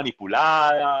Biblia está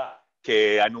manipulada,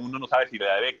 que uno no sabe si le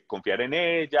debe confiar en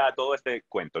ella, todo este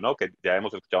cuento, ¿no? Que ya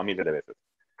hemos escuchado miles de veces.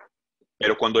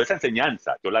 Pero cuando esa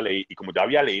enseñanza yo la leí, y como ya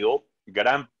había leído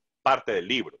gran parte del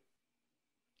libro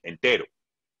entero,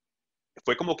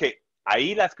 fue como que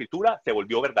ahí la escritura se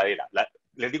volvió verdadera.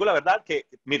 Les digo la verdad que,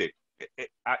 mire,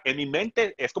 en mi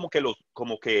mente es como que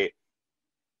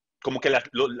las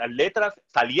letras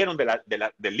salieron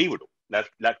del libro, las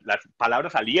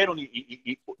palabras salieron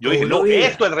y yo dije, Cobró no,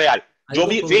 esto vida, es real. Yo algo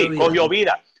vi, cobró sí, vida. cogió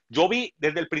vida. Yo vi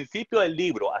desde el principio del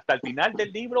libro hasta el final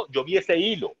del libro, yo vi ese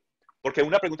hilo. Porque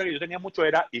una pregunta que yo tenía mucho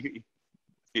era,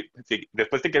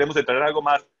 después si queremos entrar en algo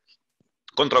más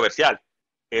controversial,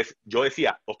 yo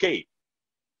decía, ok,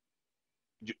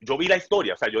 yo vi la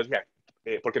historia, o sea, yo decía,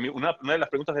 porque una de las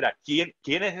preguntas era,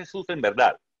 ¿quién es Jesús en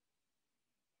verdad?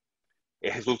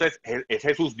 ¿Es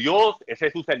Jesús Dios? ¿Es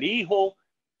Jesús el Hijo?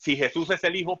 Si Jesús es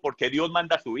el Hijo, ¿por qué Dios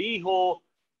manda a su Hijo?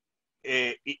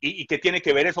 ¿Y qué tiene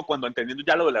que ver eso cuando entendiendo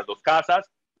ya lo de las dos casas?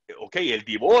 Ok, el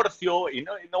divorcio, y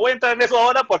no voy a entrar en eso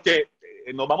ahora porque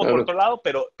nos vamos por Claro, otro lado,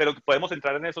 pero podemos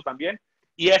entrar en eso también.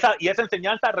 Y esa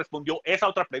enseñanza respondió esa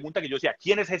otra pregunta que yo decía,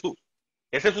 ¿quién es Jesús?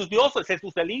 ¿Es Jesús Dios? ¿Es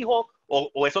Jesús el Hijo?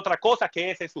 ¿O es otra cosa? ¿Qué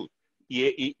es Jesús? Y,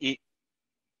 y, y,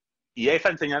 y esa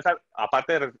enseñanza,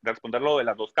 aparte de responder lo de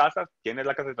las dos casas, ¿quién es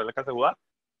la casa de Israel, la casa de Judá?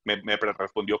 Me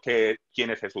respondió que quién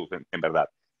es Jesús en verdad.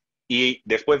 Y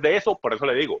después de eso, por eso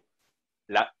le digo,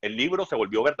 el libro se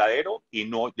volvió verdadero y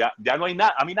ya no hay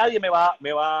nada. A mí nadie me va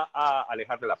a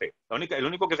alejar de la fe. El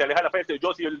único que se aleja de la fe es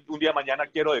yo, si un día de mañana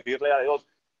quiero decirle a Dios,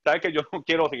 sabe que yo no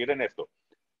quiero seguir en esto,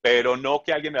 pero no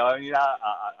que alguien me va a venir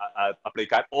a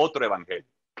predicar otro evangelio.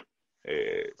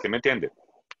 ¿Sí me entiende?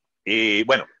 Y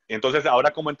bueno, entonces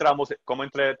ahora cómo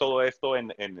entré todo esto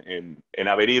en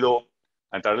haber ido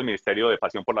a entrar al Ministerio de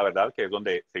Pasión por la Verdad, que es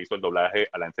donde se hizo el doblaje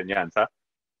a la enseñanza,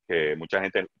 que mucha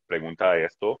gente pregunta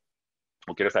esto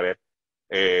o quiere saber.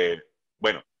 Eh,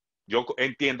 bueno, yo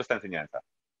entiendo esta enseñanza.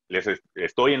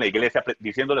 Estoy en la iglesia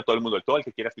diciéndole a todo el mundo, todo el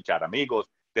que quiera escuchar, amigos,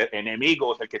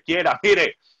 enemigos, el que quiera,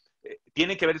 mire,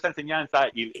 tienen que ver esta enseñanza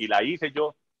y la hice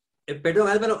yo. Perdón,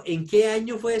 Álvaro, ¿en qué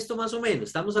año fue esto más o menos?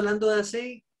 Estamos hablando de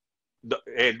hace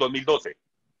 2012,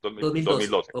 2012.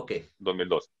 2012, Ok.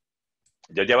 2012.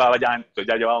 Entonces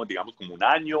ya llevaba, digamos, como un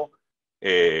año,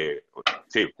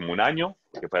 sí, como un año,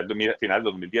 que fue el final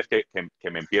del 2010 que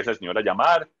me empieza el Señor a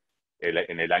llamar,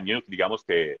 en el año, digamos,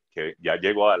 que ya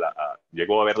llego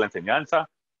a ver la enseñanza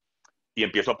y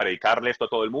empiezo a predicarle esto a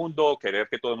todo el mundo, querer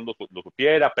que todo el mundo lo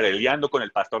supiera, peleando con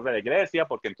el pastor de la iglesia,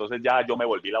 porque entonces ya yo me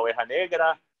volví la oveja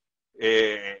negra,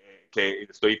 que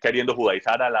estoy queriendo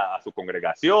judaizar a su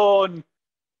congregación,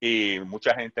 y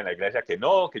mucha gente en la iglesia que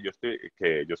yo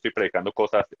estoy predicando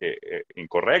cosas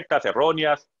incorrectas,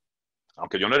 erróneas,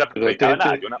 aunque yo no era pero predicaba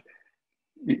nada.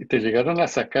 ¿te llegaron a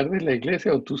sacar de la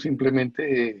iglesia o tú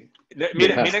simplemente Miren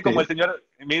dejaste? cómo el Señor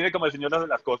hace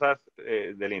las cosas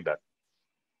de lindas.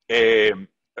 Eh,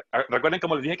 Recuerden,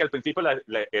 como les dije, que al principio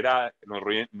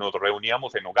nos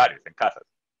reuníamos en hogares, en casas.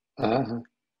 Ajá.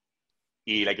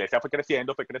 Y la iglesia fue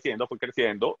creciendo, fue creciendo, fue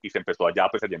creciendo, y se empezó allá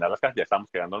pues, a llenar las casas, ya estábamos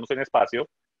quedándonos en espacio.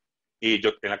 Y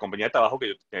yo, en la compañía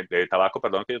de tabaco,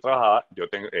 perdón, que yo trabajaba, yo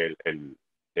tengo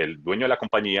el dueño de la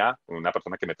compañía, una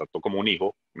persona que me trató como un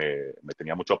hijo, me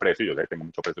tenía mucho aprecio, yo le tengo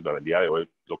mucho aprecio todavía el día de hoy,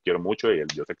 lo quiero mucho y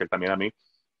yo sé que él también a mí.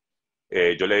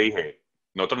 Yo le dije,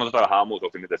 nosotros no trabajábamos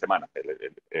los fines de semana,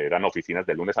 eran oficinas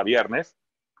de lunes a viernes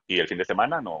y el fin de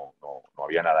semana no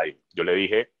había nada ahí. Yo le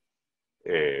dije,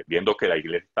 viendo que la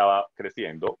iglesia estaba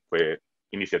creciendo, fue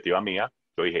iniciativa mía,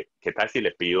 yo dije, ¿qué tal si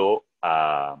le pido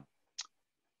al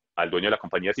dueño de la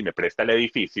compañía si me presta el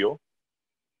edificio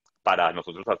para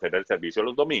nosotros hacer el servicio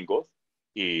los domingos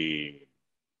y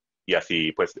y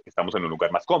así pues estamos en un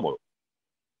lugar más cómodo.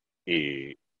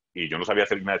 Y, y yo no sabía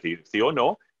si él me iba a decir sí o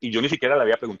no, y yo ni siquiera le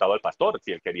había preguntado al pastor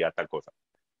si él quería tal cosa.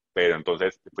 Pero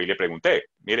entonces fui y le pregunté,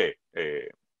 mire,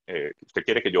 ¿usted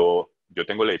quiere que yo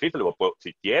tengo el edificio? Le digo,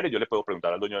 si quiere, yo le puedo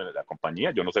preguntar al dueño de la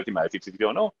compañía, yo no sé si me va a decir sí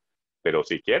o no, pero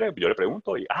si quiere, yo le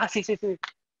pregunto, y, sí, sí, sí.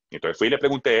 Y entonces fui y le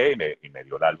pregunté, y me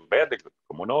dio la luz verde,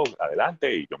 ¿cómo no?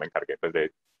 Adelante, y yo me encargué pues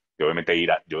de obviamente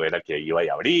yo era el que iba y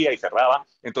abría y cerraba.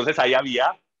 Entonces ahí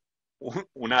había un,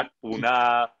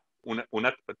 un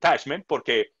attachment,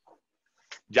 porque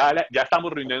ya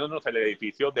estamos reuniéndonos en el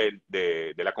edificio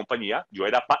de la compañía. Yo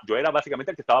era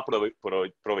básicamente el que estaba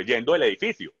proveyendo el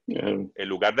edificio, el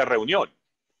lugar de reunión.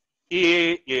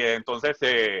 Y entonces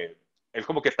él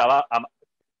como que estaba,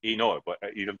 y no,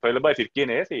 y después les voy a decir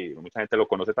quién es, y mucha gente lo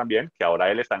conoce también, que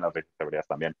ahora él está en las redes hebreas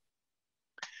también.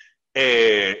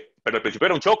 Pero al principio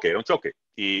era un choque.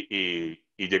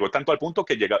 Y llegó tanto al punto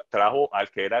que trajo al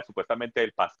que era supuestamente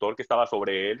el pastor que estaba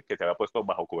sobre él, que se había puesto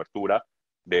bajo cobertura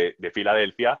de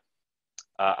Filadelfia,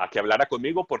 a que hablara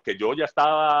conmigo, porque yo ya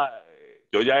estaba,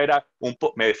 yo ya era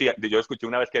me decía, yo escuché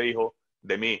una vez que dijo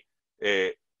de mí,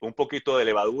 un poquito de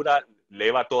levadura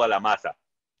leva toda la masa,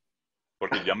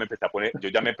 porque yo ya me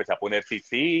empecé a poner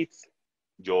CCs,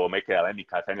 yo me quedaba en mi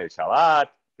casa en el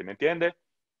Shabbat, ¿sí me entiende?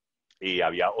 Y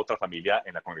había otra familia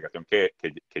en la congregación que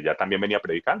ya también venía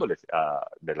predicándoles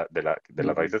de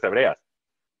las raíces hebreas.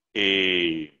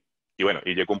 Y, y bueno,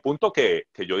 y llegó un punto que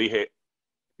yo dije,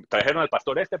 trajeron al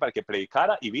pastor para que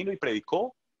predicara, y vino y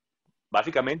predicó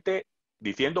básicamente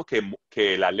diciendo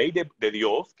que la ley de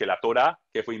Dios, que la Torah,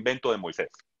 que fue invento de Moisés.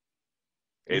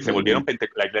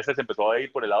 La iglesia se empezó a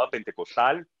ir por el lado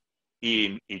pentecostal,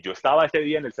 y yo estaba ese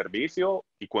día en el servicio,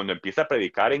 y cuando empieza a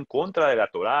predicar en contra de la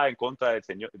Torah, en contra del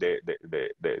Señor, de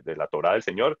la Torah del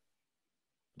Señor,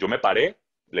 yo me paré,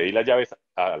 le di las llaves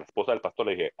a la esposa del pastor,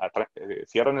 le dije,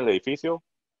 cierran el edificio,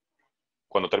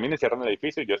 cuando termine cierran el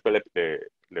edificio, y yo después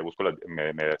le busco,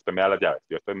 después me da las llaves,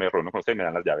 yo después me reúno con usted y me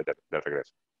dan las llaves de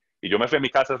regreso. Y yo me fui a mi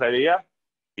casa ese día,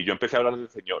 y yo empecé a hablar del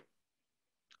Señor.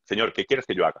 Señor, ¿qué quieres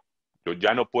que yo haga? Yo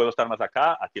ya no puedo estar más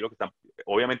acá, aquí lo que están,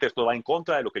 obviamente esto va en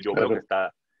contra de lo que yo veo que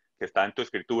está en tu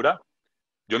escritura.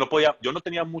 Yo no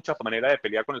tenía mucha manera de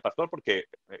pelear con el pastor, porque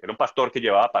era un pastor que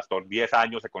llevaba pastor 10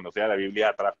 años, se conocía la Biblia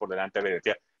atrás por delante, le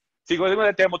decía, sigo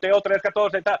de Timoteo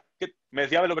 3:14, me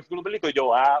decía los versículos bíblicos, y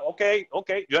yo, ok,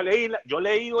 yo he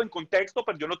leído en contexto,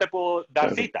 pero yo no te puedo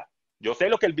dar cita. Yo sé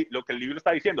lo que el libro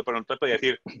está diciendo, pero no te puedo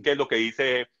decir qué es lo que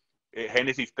dice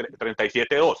Génesis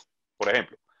 37:2, por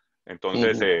ejemplo.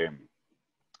 Entonces,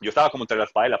 yo estaba como entre la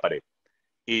espada y la pared.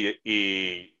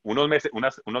 Y unos meses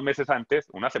antes,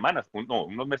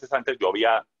 unos meses antes, yo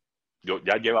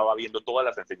ya llevaba viendo todas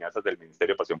las enseñanzas del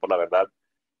Ministerio de Pasión por la Verdad,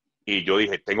 y yo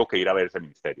dije, tengo que ir a ver ese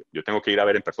ministerio. Yo tengo que ir a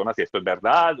ver en persona si esto es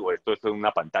verdad, o esto es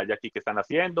una pantalla aquí que están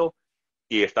haciendo.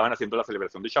 Y estaban haciendo la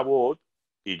celebración de Shavuot,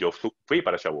 y yo fui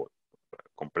para Shavuot.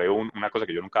 Compré una cosa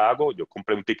que yo nunca hago, yo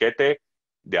compré un tiquete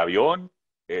de avión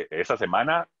esa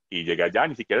semana, y llegué allá,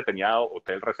 ni siquiera tenía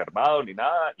hotel reservado ni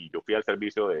nada, y yo fui al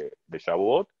servicio de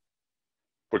Shavuot,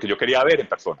 porque yo quería ver en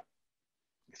persona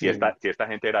si esta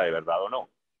gente era de verdad o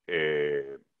no.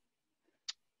 Eh,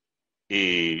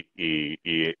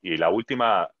 y la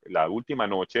última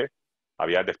noche,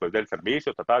 después del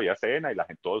servicio, había cena, y la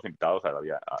gente, todos los invitados,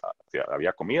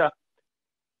 había comida,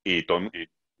 y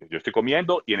yo estoy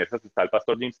comiendo, y en eso está el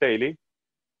pastor Jim Staley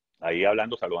ahí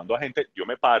hablando, saludando a gente. Yo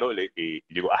me paro y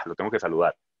digo, lo tengo que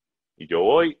saludar. Y yo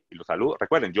voy y lo saludo.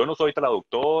 Recuerden, yo no soy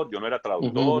traductor, yo no era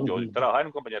traductor, yo trabajaba en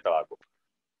una compañía de tabaco.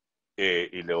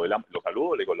 Y lo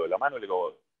saludo, le doy la mano, le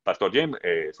digo, Pastor Jim,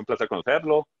 es un placer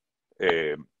conocerlo.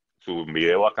 Su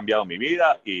video ha cambiado mi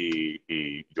vida,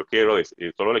 y yo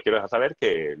solo le quiero dejar saber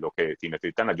que si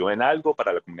necesitan ayuda en algo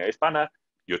para la comunidad hispana,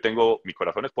 mi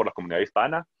corazón es por la comunidad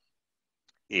hispana,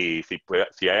 y si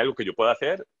hay algo que yo pueda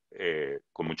hacer,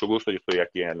 con mucho gusto yo estoy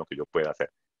aquí en lo que yo pueda hacer.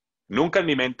 Nunca en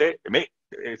mi mente,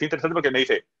 es interesante porque me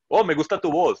dice, me gusta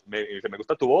tu voz, me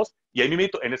gusta tu voz, y ahí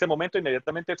en ese momento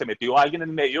inmediatamente se metió alguien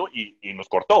en medio, y nos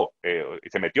cortó, y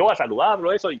se metió a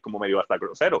saludarlo, eso, y como medio hasta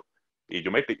grosero, y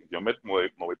yo me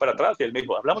moví para atrás, y él me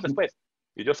dijo, hablamos después,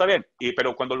 y yo, está bien,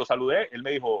 pero cuando lo saludé, él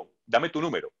me dijo, dame tu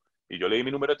número, y yo le di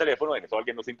mi número de teléfono, en eso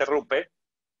alguien nos interrumpe,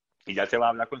 y ya se va a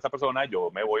hablar con esa persona,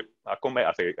 yo me voy a comer,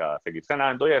 a seguir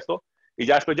cenando y esto, y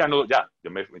ya después no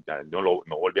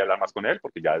volví a hablar más con él,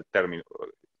 porque ya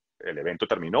el evento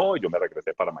terminó, y yo me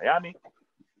regresé para Miami,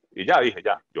 y ya dije,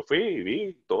 yo fui y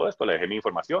vi todo esto, le dejé mi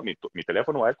información, mi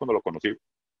teléfono a él cuando lo conocí,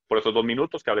 por esos 2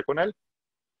 minutos que hablé con él,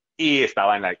 y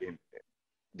estaba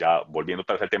ya volviendo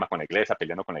otra vez el tema con la iglesia,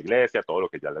 peleando con la iglesia, todo lo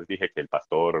que ya les dije, que el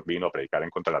pastor vino a predicar en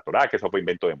contra de la Torá, que eso fue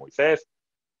invento de Moisés.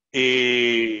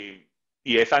 Y,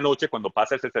 y esa noche, cuando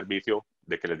pasa ese servicio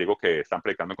de que les digo que están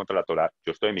predicando contra la Torá,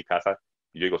 yo estoy en mi casa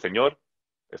y yo digo, Señor,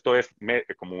 esto es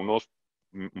como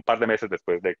un par de meses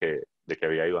después de que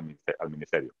había ido al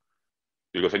ministerio.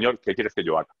 Yo digo, Señor, ¿qué quieres que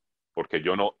yo haga? Porque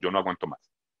yo no aguanto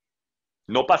más.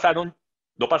 No pasaron,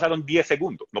 no pasaron 10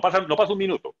 segundos, no pasó un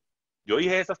minuto. Yo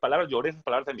dije esas palabras, yo oré esas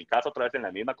palabras en mi casa, otra vez en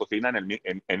la misma cocina,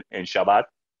 en Shabbat,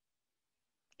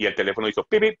 y el teléfono hizo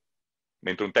pip, pip,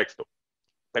 me entró un texto.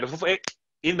 Pero eso fue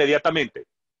inmediatamente.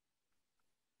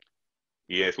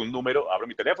 Y es un número, abro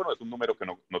mi teléfono, es un número que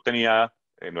no tenía,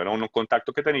 no era un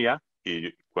contacto que tenía,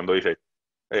 y cuando dice,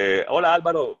 hola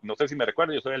Álvaro, no sé si me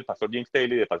recuerda, yo soy el pastor James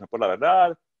Taylor de Pasión por la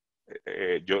Verdad,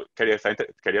 yo quería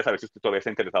saber si usted todavía está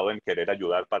interesado en querer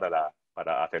ayudar para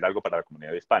hacer algo para la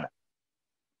comunidad hispana.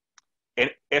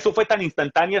 Eso fue tan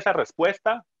instantánea esa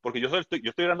respuesta, porque yo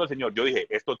estoy orando al Señor, yo dije,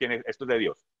 esto es de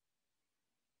Dios.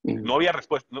 No había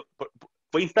respuesta,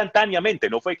 fue instantáneamente,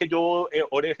 no fue que yo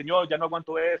oré, Señor, ya no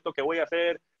aguanto esto, ¿qué voy a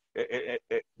hacer?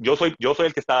 Yo soy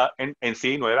el que está en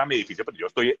sí, no era mi edificio, pero yo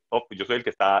soy el que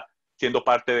está siendo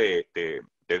parte de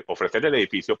ofrecer el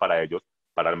edificio para ellos,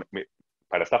 para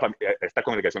esta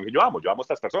congregación que yo amo a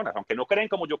estas personas, aunque no creen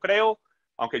como yo creo,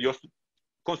 aunque yo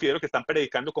considero que están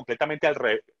predicando completamente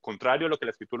contrario a lo que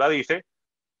la Escritura dice,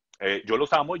 yo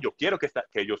los amo y yo quiero que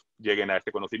ellos lleguen a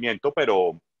este conocimiento,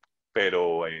 pero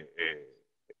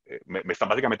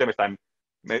básicamente me están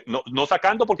no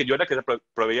sacando porque yo era el que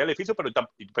proveía el edificio,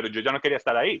 pero yo ya no quería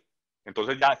estar ahí.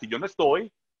 Entonces ya, si yo no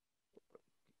estoy,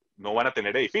 no van a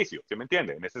tener edificio, ¿sí me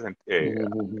entiende? En ese sentido,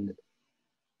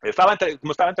 estaba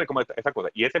entre como esa cosa.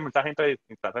 Y ese mensaje entra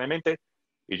instantáneamente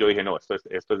y yo dije, no, esto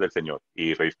es del Señor.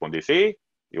 Y respondí sí,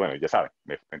 y bueno, ya saben.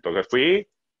 Entonces fui,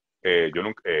 yo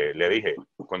nunca, le dije,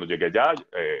 cuando llegué allá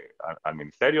al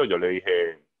ministerio, yo le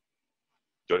dije,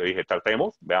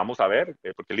 tratemos, veamos a ver,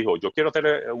 porque él dijo, yo quiero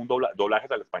hacer un doblajes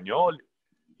al español,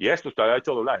 y esto, usted ha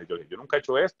hecho doblajes. Yo dije, yo nunca he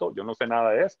hecho esto, yo no sé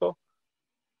nada de esto,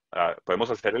 podemos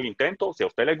hacer el intento, si a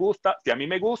usted le gusta, si a mí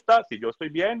me gusta, si yo estoy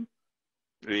bien,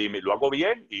 y lo hago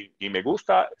bien, y me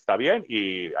gusta, está bien,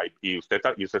 y usted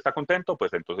está contento,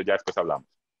 pues entonces ya después hablamos.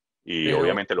 Y Pero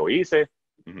obviamente lo hice.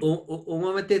 un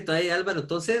momentito ahí, Álvaro.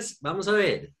 Entonces, vamos a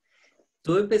ver.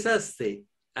 Tú empezaste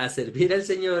a servir al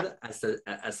Señor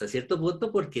hasta cierto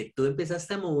punto porque tú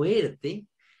empezaste a moverte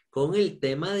con el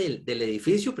tema del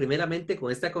edificio, primeramente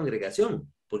con esta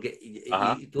congregación, porque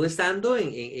Ajá, y tú estando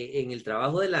en el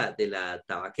trabajo de la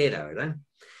tabaquera, ¿verdad?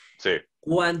 sí.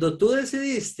 Cuando tú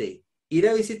decidiste ir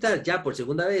a visitar ya por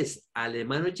segunda vez al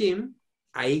hermano Jim,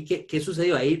 ahí ¿qué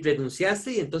sucedió? ¿Ahí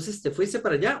renunciaste y entonces te fuiste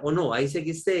para allá o no? ¿Ahí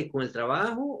seguiste con el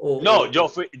trabajo No, yo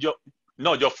fui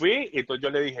y entonces yo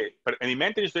le dije, pero en mi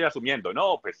mente yo estoy asumiendo,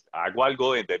 no, pues hago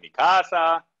algo desde mi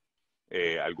casa,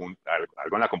 algo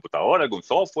en la computadora, algún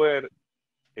software,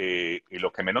 y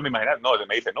lo que menos me imaginaba, no,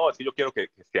 me dice, no, sí, yo quiero que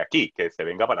esté aquí, que se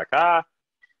venga para acá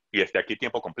y esté aquí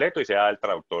tiempo completo y sea el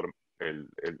traductor, el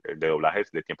de doblajes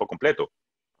de tiempo completo.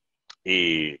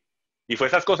 Y, y fue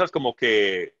esas cosas como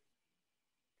que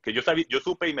yo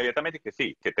supe inmediatamente que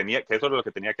sí, que eso era lo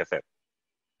que tenía que hacer.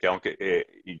 Que aunque,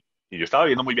 y yo estaba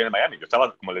viviendo muy bien en Miami, yo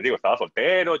estaba, como les digo, estaba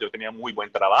soltero, yo tenía muy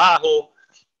buen trabajo,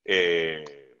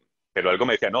 pero algo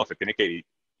me decía, no, se tiene que ir.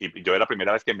 Y yo era la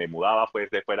primera vez que me mudaba pues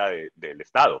de fuera del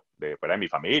estado, de fuera de mi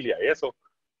familia y eso,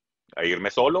 a irme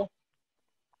solo,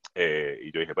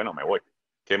 y yo dije, bueno, me voy.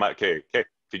 ¿Qué?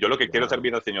 Si yo lo que quiero es wow.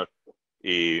 servir al Señor.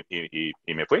 Y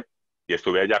me fui. Y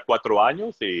estuve allá 4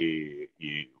 años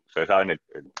y ustedes saben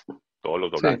todos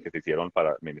los doblajes Sí, que se hicieron para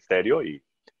el ministerio y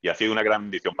ha sido una gran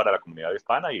bendición para la comunidad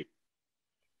hispana y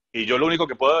yo lo único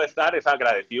que puedo estar es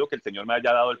agradecido que el Señor me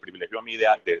haya dado el privilegio a mí de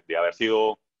haber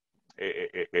sido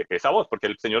esa voz, porque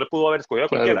el Señor pudo haber escogido a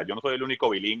cualquiera. claro. Yo no soy el único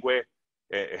bilingüe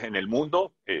en el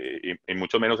mundo, y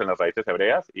mucho menos en las raíces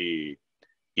hebreas, y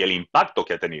el impacto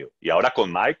que ha tenido. Y ahora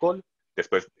con Michael,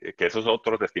 después, que eso es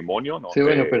otro testimonio, ¿no? Sí,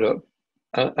 bueno, pero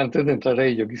antes de entrar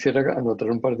ahí, yo quisiera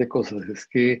anotar un par de cosas. Es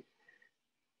que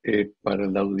para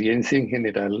la audiencia en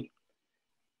general,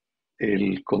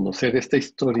 el conocer esta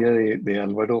historia de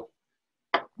Álvaro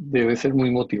debe ser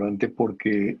muy motivante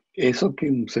porque eso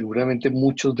que seguramente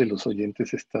muchos de los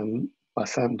oyentes están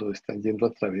pasando, están yendo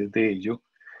a través de ello,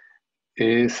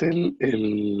 es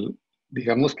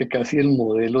digamos que casi el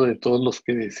modelo de todos los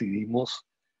que decidimos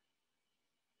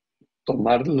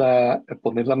poner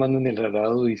la mano en el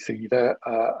arado y seguir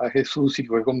a Jesús y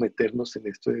luego meternos en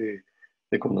esto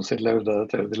de conocer la verdad a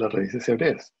través de las raíces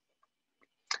hebreas.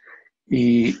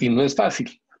 Y no es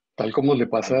fácil, tal como le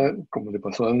pasó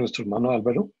a nuestro hermano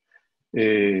Álvaro.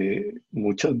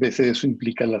 Muchas veces eso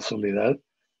implica la soledad,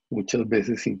 muchas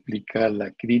veces implica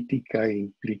la crítica,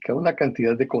 implica una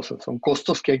cantidad de cosas. Son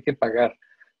costos que hay que pagar,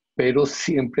 pero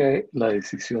siempre la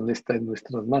decisión está en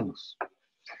nuestras manos.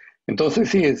 Entonces,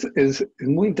 sí, es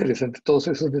muy interesante todos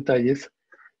esos detalles,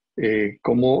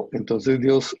 cómo entonces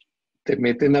Dios te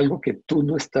mete en algo que tú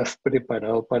no estás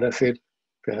preparado para hacer,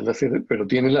 pero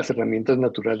tienes las herramientas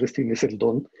naturales, tienes el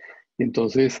don, y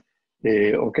entonces,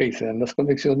 ok, se dan las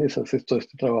conexiones, haces todo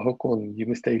este trabajo con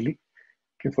Jim Staley,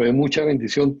 que fue de mucha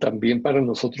bendición, también para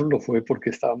nosotros lo fue porque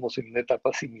estábamos en una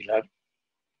etapa similar,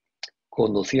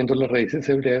 conociendo las raíces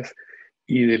hebreas,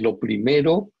 y de lo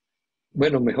primero,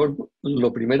 bueno, mejor,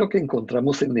 lo primero que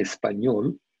encontramos en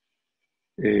español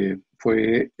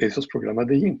fue esos programas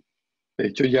de Jim. De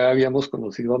hecho, ya habíamos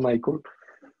conocido a Michael,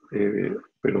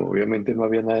 pero obviamente no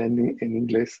había nada en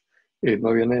inglés, no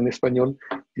había nada en español,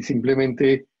 y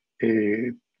simplemente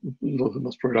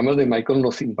los programas de Michael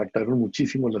nos impactaron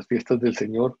muchísimo, las fiestas del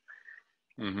Señor.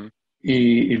 Ujú.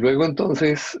 Y luego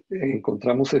entonces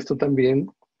encontramos esto también,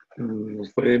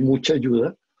 nos fue de mucha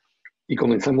ayuda, y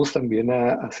comenzamos también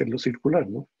a hacerlo circular,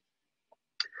 ¿no?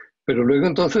 Pero luego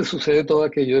entonces sucede todo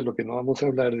aquello de lo que no vamos a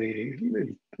hablar,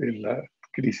 de la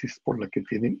crisis por la que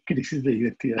tienen, crisis de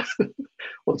identidad,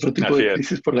 otro tipo Así de es.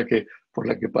 crisis por la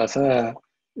que pasa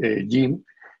Jim,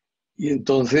 y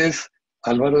entonces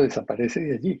Álvaro desaparece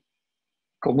de allí.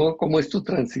 ¿Cómo es tu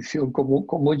transición?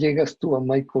 ¿Cómo llegas tú a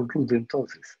Michael Root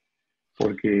entonces?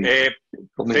 Porque Eh, sí,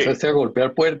 comenzaste a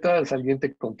golpear puertas, alguien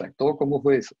te contactó, ¿cómo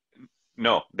fue eso?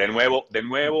 no, de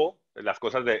nuevo, las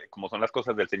cosas como son las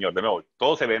cosas del Señor, de nuevo,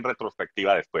 todo se ve en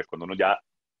retrospectiva después, cuando uno ya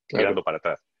mirando Claro, para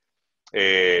atrás.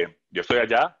 Yo estoy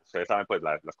allá, ustedes saben pues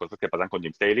las cosas que pasan con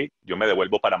Jim Staley, yo me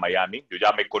devuelvo para Miami, yo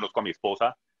ya me conozco a mi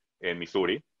esposa en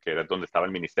Missouri, que era donde estaba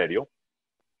el ministerio,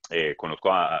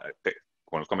 conozco a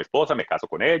mi esposa, me caso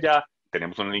con ella,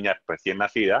 tenemos una niña recién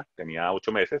nacida, tenía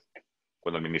 8 meses,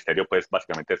 cuando el ministerio pues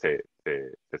básicamente se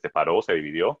separó, se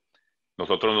dividió.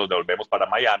 Nosotros nos devolvemos para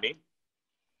Miami,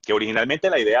 que originalmente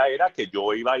la idea era que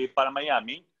yo iba a ir para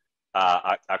Miami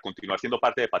a continuar siendo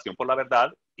parte de Pasión por la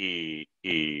Verdad y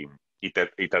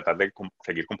tratar de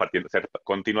seguir compartiendo,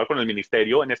 continuar con el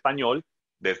ministerio en español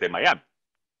desde Miami. o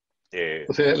sea, la idea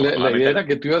Desafortunadamente, era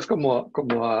que tú ibas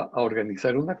como a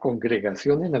organizar una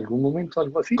congregación en algún momento,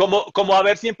 algo así. como a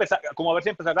ver si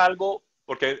empezar algo,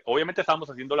 porque obviamente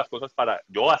estábamos haciendo las cosas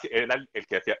era el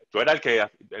que hacía, yo era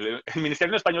el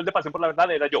ministerio en español de Pasión por la Verdad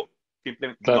era yo,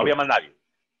 no había Claro, más nadie.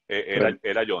 claro.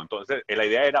 Era yo. Entonces, la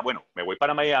idea era, bueno, me voy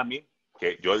para Miami,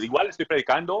 que yo igual estoy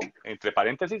predicando, entre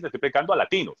paréntesis, estoy predicando a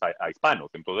latinos, a hispanos.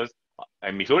 Entonces,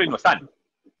 en Missouri no están.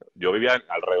 Yo vivía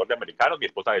alrededor de americanos, mi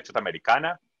esposa de hecho es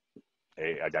americana,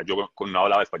 allá yo no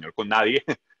hablaba español con nadie.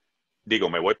 Digo,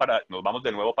 nos vamos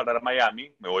de nuevo para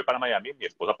Miami, me voy para Miami, mi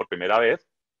esposa por primera vez,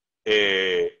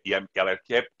 y a ver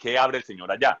qué abre el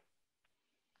Señor allá,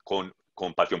 con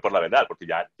pasión por la verdad, porque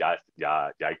ya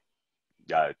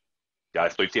ya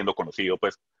estoy siendo conocido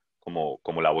pues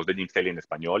como la voz de Jim Staley en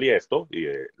español y esto, y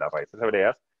las raíces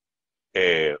hebreas.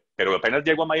 Pero apenas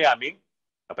llego a Miami,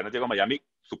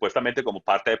 supuestamente como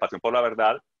parte de Pasión por la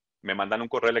Verdad, me mandan un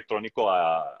correo electrónico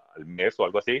al mes o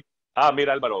algo así. Ah,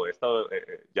 mira Álvaro,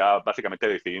 ya básicamente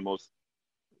decidimos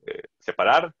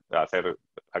separar,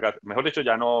 mejor dicho,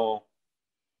 ya no,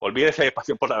 olvídese de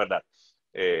Pasión por la Verdad.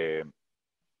 Eh,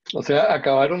 O sea,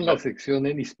 acabaron la no, sección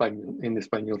en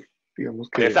español. Digamos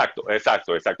que exacto,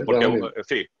 exacto, exacto. Porque cerraron el...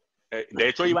 sí, de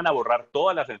hecho iban a borrar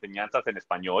todas las enseñanzas en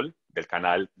español del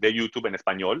canal de YouTube en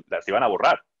español, las iban a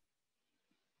borrar.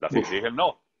 Uf, Dije,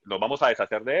 no, nos vamos a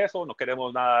deshacer de eso, no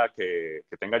queremos nada que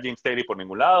tenga Jim Staley por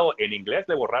ningún lado. En inglés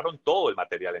le borraron todo el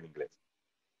material en inglés.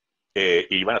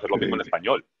 Y iban a hacer lo mismo en increíble.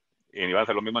 español. Y iban a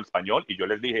hacer lo mismo en español. Y yo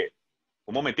les dije,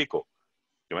 un momentico,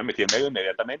 yo me metí en medio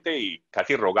inmediatamente y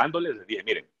casi rogándoles les dije,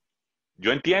 miren,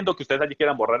 yo entiendo que ustedes allí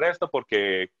quieran borrar esto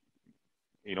porque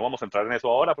y no vamos a entrar en eso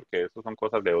ahora porque eso son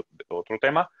cosas de otro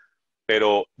tema,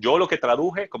 pero yo lo que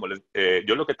traduje,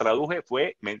 yo lo que traduje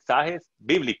fue mensajes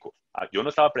bíblicos. Yo no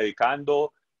estaba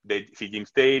predicando de si Jim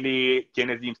Staley,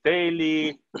 quién es Jim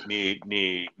Staley,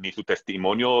 ni su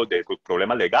testimonio de sus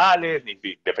problemas legales, ni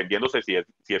defendiéndose si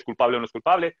es culpable o no es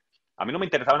culpable. A mí no me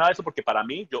interesaba nada de eso porque para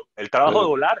mí el trabajo de Claro.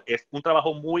 volar es un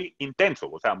trabajo muy intenso,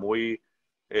 o sea, muy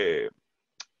eh,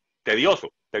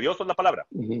 tedioso. Tedioso es la palabra.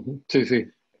 Ujú. Sí, sí.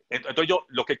 Entonces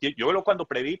cuando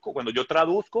predico, cuando yo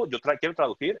traduzco, quiero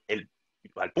traducir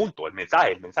al punto, el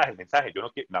mensaje.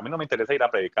 A mí no me interesa ir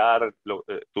a predicar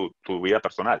tu vida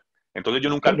personal. Entonces yo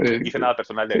nunca Claro, hice nada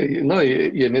personal de eso. no,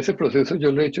 y en ese proceso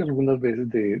yo lo he hecho algunas veces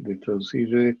de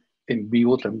traducir en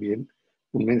vivo también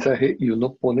un mensaje y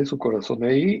uno pone su corazón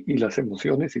ahí y las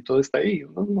emociones y todo está ahí.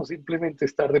 Uno no simplemente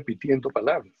está repitiendo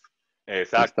palabras.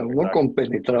 Está exacto, uno exacto.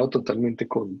 compenetrado totalmente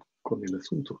con el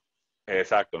asunto.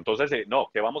 Exacto, entonces, no,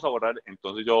 ¿qué vamos a borrar?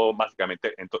 Entonces yo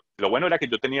básicamente, lo bueno era que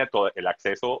yo tenía todo el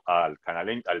acceso al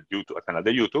canal, al YouTube, al canal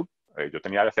de YouTube, yo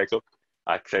tenía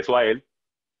acceso a él,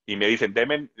 y me dicen,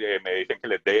 me dicen que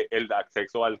les dé el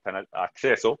acceso al canal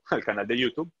de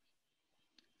YouTube,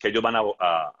 que ellos van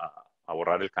a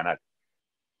borrar el canal.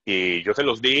 Y yo se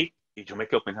los di, y yo me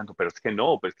quedo pensando, pero es que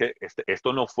no, pues es que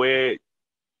esto no fue,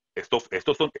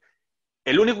 estos son,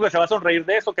 el único que se va a sonreír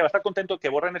de eso, que va a estar contento de que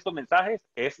borren estos mensajes,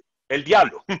 es el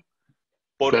diablo. Claro.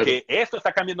 Porque esto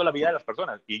está cambiando la vida de las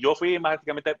personas. Y yo fui,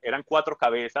 básicamente, eran 4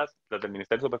 cabezas, las del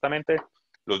ministerio supuestamente,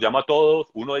 los llamo a todos,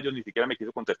 uno de ellos ni siquiera me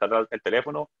quiso contestar el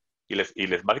teléfono, y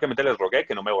básicamente les rogué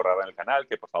que no me borraran el canal,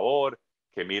 que por favor,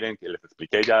 que miren, que les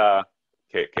expliqué ya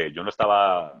que yo no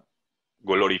estaba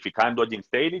glorificando a Jim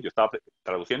Staley, yo estaba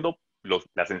traduciendo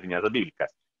las enseñanzas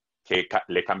bíblicas, que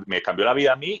me cambió la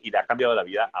vida a mí y le ha cambiado la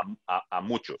vida a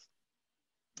muchos.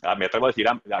 Me atrevo a decir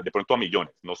de pronto a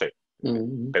millones, no sé,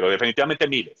 Mm. pero definitivamente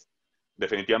miles.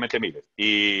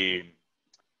 Y,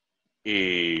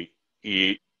 y,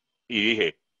 y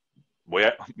dije,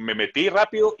 me metí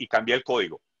rápido y cambié el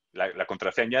código, la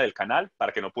contraseña del canal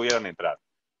para que no pudieran entrar.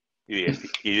 Y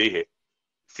dije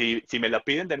si me la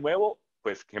piden de nuevo,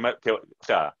 pues, o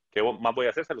sea, ¿qué más voy a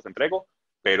hacer? Se los entrego,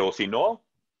 pero si no,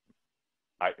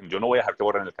 yo no voy a dejar que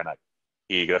borren el canal.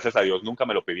 Y gracias a Dios nunca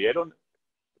me lo pidieron,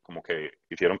 como que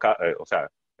hicieron, o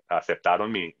sea, aceptaron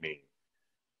mi,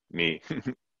 mi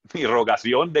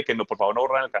rogación de que no, por favor no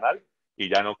borran el canal, y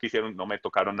ya no quisieron, no me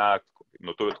tocaron nada,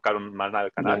 no tocaron más nada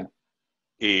del canal,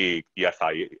 Ya. y hasta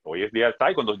ahí, hoy es día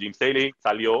está, y cuando Jim Staley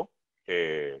salió,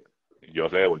 yo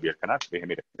le devolví el canal, dije,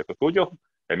 mire, esto es tuyo,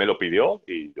 él me lo pidió,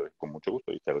 y yo con mucho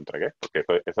gusto, y se lo entregué, porque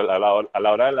eso a la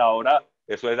hora de la hora,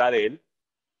 eso era de él,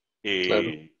 Claro.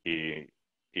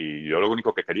 y yo lo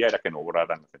único que quería era que no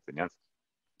borraran las enseñanzas.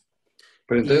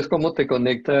 Pero entonces, Y, ¿cómo te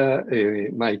conecta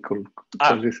Michael? Ah,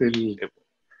 ¿Cuál es eh,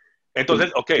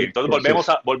 entonces, ok, el entonces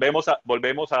proceso? volvemos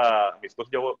a, mi esposo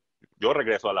y yo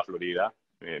regreso a la Florida,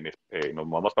 nos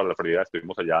vamos para la Florida,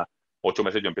 estuvimos allá 8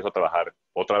 meses, yo empiezo a trabajar,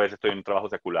 otra vez estoy en un trabajo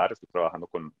secular, estoy trabajando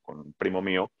con un primo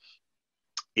mío,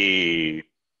 y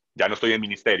ya no estoy en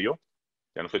ministerio,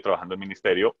 ya no estoy trabajando en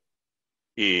ministerio,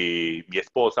 y mi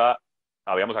esposa,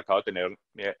 habíamos acabado de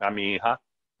tener a mi hija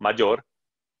mayor,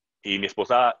 y mi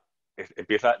esposa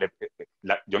empieza,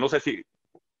 yo no sé si,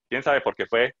 quién sabe por qué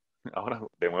fue, ahora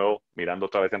de nuevo mirando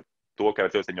otra vez, tuvo que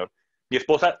haber sido el Señor. Mi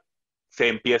esposa se le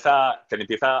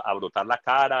empieza a brotar la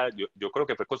cara, yo creo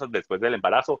que fue cosas después del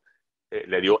embarazo,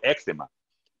 le dio eczema,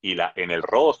 en el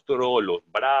rostro, los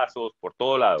brazos, por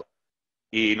todo lado.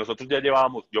 Y nosotros ya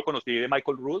llevábamos, yo conocí de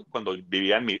Michael Root cuando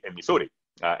vivía en Missouri.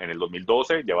 En el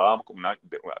 2012 llevábamos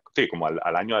sí, como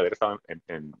al año de haber estado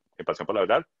en Pasión por la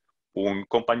Verdad, un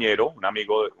compañero, un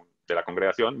amigo de la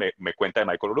congregación me cuenta de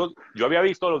Michael Root. Yo había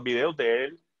visto los videos de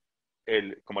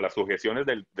él, como las sugestiones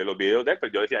de los videos de él,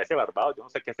 pero yo decía, ese barbado, yo no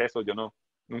sé qué es eso, yo no,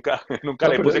 nunca, nunca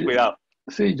No, le pero puse cuidado.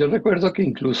 sí, yo recuerdo que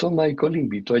incluso Michael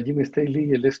invitó a Jim Staley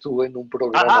y él estuvo en un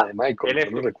programa Ajá, de Michael.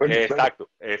 Yo lo recuerdo, claro. exacto,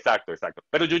 exacto, exacto.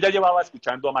 Pero yo ya llevaba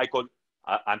escuchando a Michael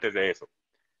antes de eso.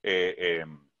 Eh, eh,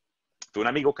 Tuve un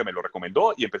amigo que me lo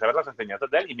recomendó y empecé a ver las enseñanzas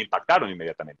de él y me impactaron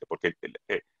inmediatamente, porque,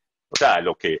 o sea,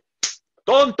 lo que,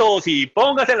 tontos y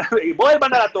pónganse, y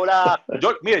vuelvan a la Torah.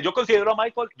 Mire, yo considero a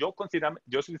Michael,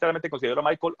 yo sinceramente considero a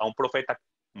Michael a un profeta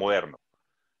moderno,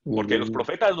 porque los Mm.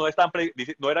 profetas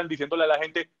no eran diciéndole a la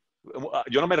gente,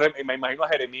 yo no me imagino a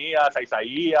Jeremías, a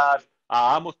Isaías,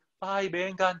 a Amos, ay,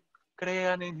 vengan,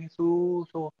 crean en Jesús,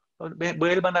 o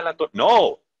vuelvan a la Torah.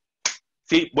 No,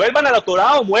 sí, vuelvan a la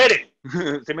Torah o mueren.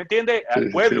 ¿Se me entiende? Al Sí, sí,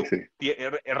 sí, pueblo. sí.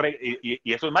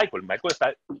 Y eso es Michael. Michael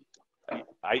está.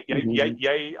 Mm. Y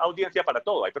hay audiencia para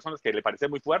todo. Hay personas que le parece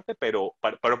muy fuerte, pero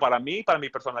para mí, para mi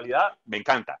personalidad, me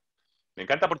encanta. Me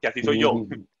encanta porque así soy yo.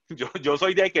 Mm. Yo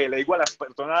soy de que le digo a las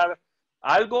personas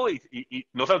algo y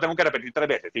no se lo tengo que repetir 3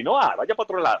 veces. Si no, vaya para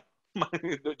otro lado.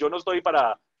 Yo no estoy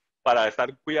para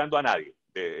estar cuidando a nadie.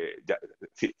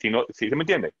 Si se me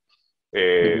entiende.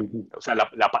 Mm. O sea,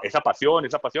 esa pasión.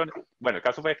 Bueno, el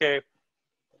caso fue que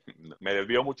me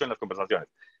desvió mucho en las conversaciones.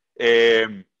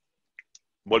 Eh,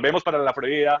 Volvemos para la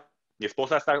Florida. Mi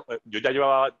esposa yo ya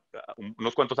llevaba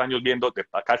unos cuantos años viendo,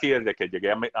 casi desde que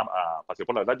llegué a Paseo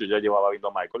por la Verdad, yo ya llevaba viendo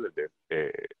a Michael desde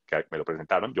que me lo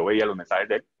presentaron. Yo veía los mensajes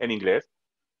de él en inglés.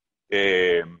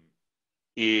 Eh,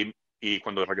 y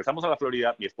cuando regresamos a la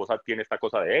Florida, mi esposa tiene esta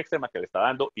cosa de eczema que le está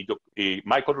dando, y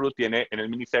Michael Root tiene en el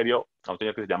ministerio a un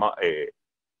señor que se llama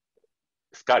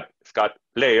Scott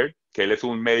Blair, que él es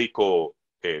un médico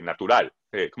natural.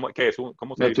 ¿Cómo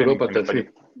se dice en Naturópata, sí.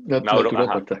 español? Ajá.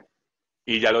 Naturópata.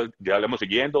 Y ya lo hemos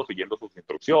siguiendo sus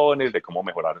instrucciones de cómo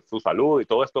mejorar su salud y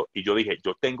todo esto. Y yo dije,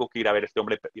 yo tengo que ir a ver a este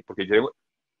hombre, porque yo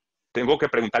tengo que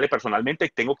preguntarle personalmente,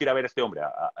 tengo que ir a ver a este hombre,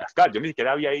 a Scott. Yo ni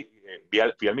siquiera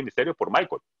fui al ministerio por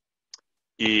Michael.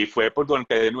 Y fue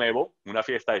porque de nuevo una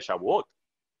fiesta de Shavuot.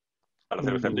 A la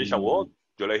celebración de Shavuot,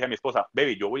 yo le dije a mi esposa,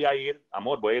 baby, yo voy a ir,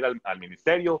 amor, voy a ir al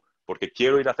ministerio porque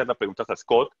quiero ir a hacer las preguntas a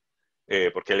Scott,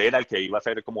 porque él era el que iba a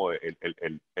ser como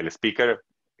el speaker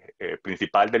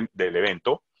principal del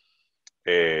evento.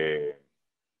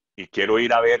 Y quiero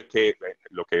ir a ver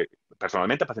lo que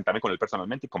personalmente, presentarme con él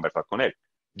personalmente y conversar con él.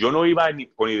 Yo no iba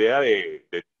con idea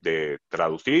de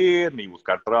traducir ni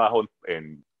buscar trabajo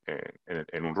en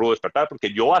un rudo despertar,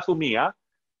 porque yo asumía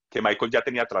que Michael ya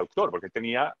tenía traductor, porque él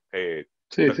tenía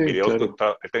Sí, sí, videos,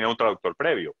 claro. él tenía un traductor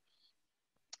previo.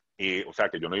 Y, o sea,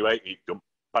 que yo no iba, y yo,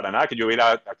 para nada que yo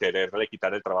iba a quererle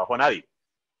quitar el trabajo a nadie,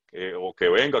 o que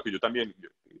venga, que yo también,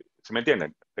 ¿se me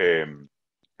entienden?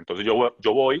 Entonces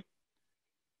yo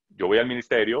voy al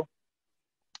ministerio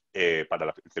para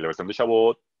la celebración de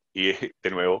Shavuot y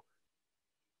de nuevo,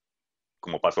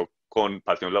 como pasó con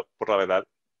Pasión por la Verdad,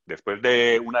 después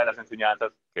de una de las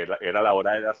enseñanzas, que era la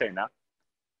hora de la cena,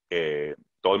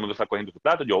 todo el mundo está cogiendo su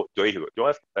plato. Yo dije, yo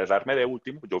voy a darme de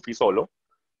último, yo fui solo,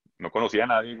 no conocía a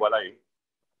nadie igual ahí,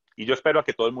 y yo espero a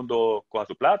que todo el mundo coja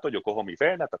su plato, yo cojo mi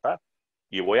cena,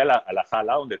 y voy a la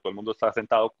sala donde todo el mundo está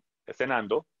sentado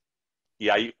cenando, y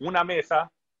hay una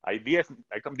mesa, hay 10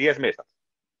 mesas,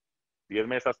 10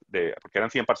 mesas, porque eran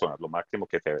 100 personas, lo máximo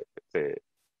que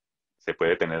se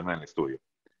puede tener en el estudio.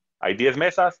 Hay 10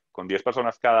 mesas con 10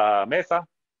 personas cada mesa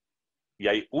y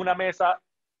hay una mesa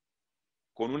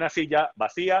con una silla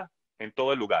vacía en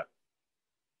todo el lugar.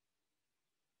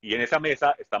 Y en esa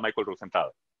mesa está Michael Root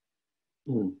sentado.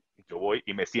 Mm. Yo voy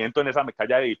y me siento en esa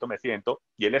calladito, me siento,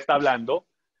 y él está hablando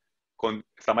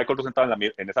está Michael Root sentado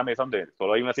en esa mesa donde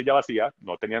solo hay una silla vacía,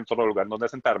 no tenían solo lugar donde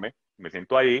sentarme, me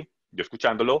siento ahí, yo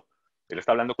escuchándolo, él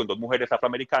está hablando con dos mujeres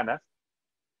afroamericanas,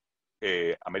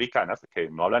 americanas, que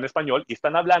no hablan español, y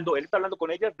él está hablando con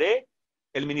ellas de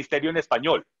el ministerio en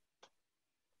español,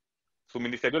 su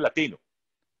ministerio latino.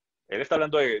 Él está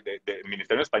hablando del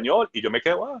ministerio en español y yo me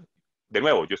quedo, de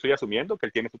nuevo, yo estoy asumiendo que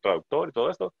él tiene su traductor y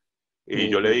todo esto, y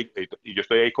yo le Ujú. digo, y yo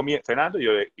estoy ahí cenando,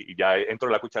 y ya entro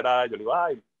la cucharada, yo le digo,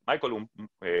 ay, Michael, un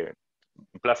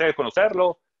placer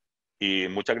conocerlo, y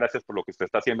muchas gracias por lo que usted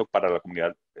está haciendo para la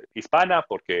comunidad hispana,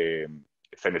 porque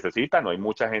se necesita, no hay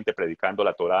mucha gente predicando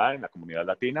la Torá en la comunidad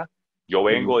latina. Yo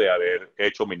vengo Ujú. de haber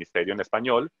hecho ministerio en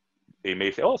español, y me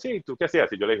dice, oh, sí, ¿tú qué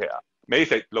hacías? Y yo le dije, me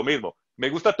dice lo mismo, me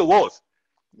gusta tu voz.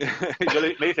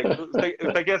 Me dice,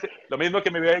 ¿usted qué hace? Lo mismo que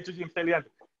me había dicho Jim Staley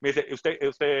antes. Me dice,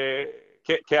 ¿usted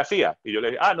qué hacía? Y yo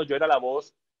le dije, no, yo era la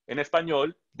voz en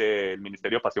español del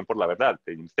Ministerio Pasión por la Verdad,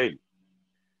 de Jim Staley.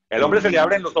 El hombre se le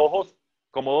abren los ojos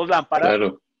como dos lámparas,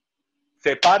 Claro.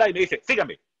 se para y me dice,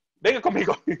 sígame, venga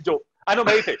conmigo. Y yo, no,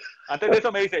 me dice, antes de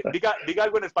eso me dice, diga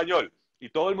algo en español. Y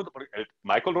todo el mundo, porque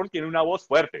Michael Rourke tiene una voz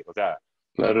fuerte, o sea,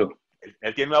 Claro.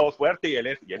 él tiene una voz fuerte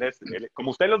y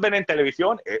como ustedes los ven en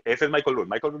televisión, ese es Michael Rourke.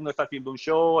 Michael Rourke no está haciendo un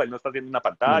show, él no está haciendo una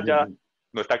pantalla, Ujú.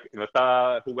 no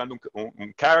está jugando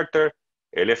un character,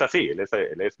 él es así, él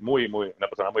es una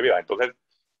persona muy viva. Entonces,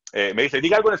 me dice,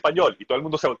 diga algo en español, y todo el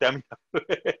mundo se voltea a mí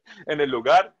en el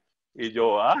lugar, y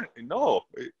yo, no,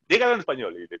 dígalo en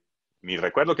español. Y ni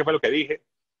recuerdo qué fue lo que dije,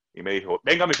 y me dijo,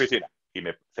 venga a mi oficina. Y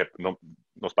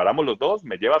nos paramos los dos,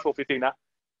 me lleva a su oficina,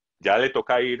 ya le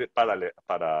toca ir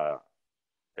para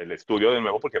el estudio de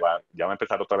nuevo, porque ya va a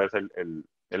empezar otra vez el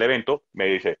evento. Me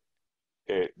dice,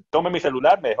 tome mi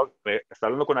celular, está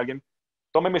hablando con alguien,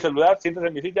 tome mi celular, siéntese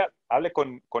en mi silla, hable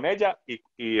con ella,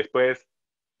 y después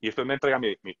me entrega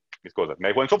mis cosas. Me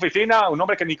dejó en su oficina, un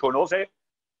hombre que ni conoce,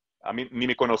 a mí ni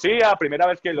me conocía, primera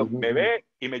vez que me Ujú. ve,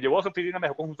 y me llevó a su oficina, me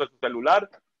dejó con su celular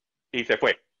y se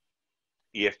fue.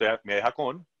 Y esto me deja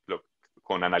con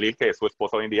Annalil, que es su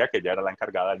esposa hoy en día, que ya era la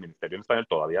encargada del Ministerio en Español,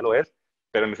 todavía lo es,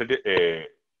 pero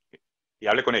y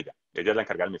hable con ella. Ella es la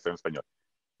encargada del Ministerio en Español.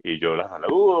 Y yo la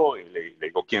saludo y le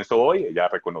digo quién soy. Ella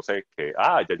reconoce que,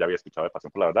 ella ya había escuchado de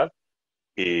Pasión por la Verdad.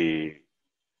 Y,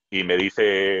 y me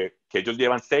dice que ellos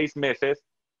llevan 6 meses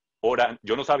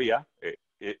yo no sabía,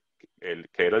 el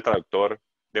que era el traductor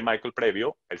de Michael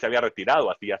previo, él se había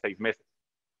retirado hacía 6 meses.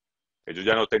 Ellos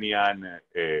ya no tenían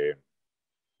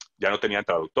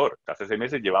traductor. Hace 6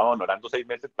 meses llevaban orando 6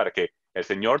 meses para que el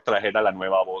Señor trajera la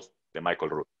nueva voz de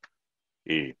Michael Root.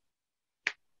 Y,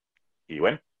 y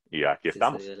bueno, y aquí Sí, se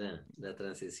estamos. dio la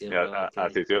transición. Oh,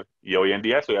 Así, y hoy en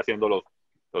día estoy haciendo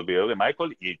los videos de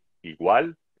Michael, y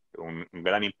igual un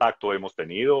gran impacto hemos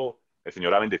tenido. El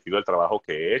Señor ha bendecido el trabajo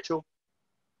que he hecho.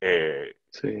 Eh,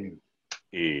 Sí.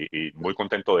 y muy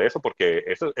contento de eso, porque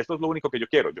eso es lo único que yo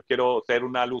quiero. Yo quiero ser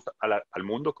una luz al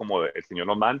mundo como el Señor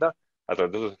nos manda a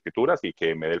través de sus escrituras, y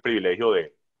que me dé el privilegio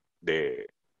de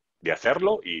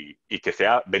hacerlo, y que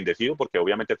sea bendecido, porque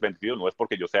obviamente es bendecido, no es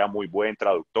porque yo sea muy buen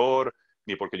traductor,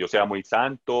 ni porque yo sea muy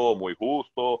santo, muy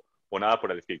justo, o nada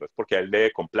por el estilo. Es porque a él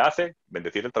le complace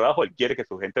bendecir el trabajo, él quiere que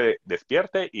su gente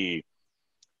despierte, y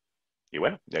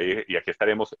bueno, y aquí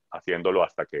estaremos haciéndolo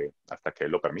hasta que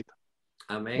él lo permita.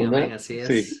 Amén, amén, así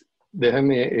Sí, es.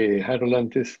 déjame, Harold,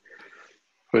 antes,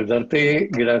 pues darte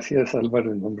gracias,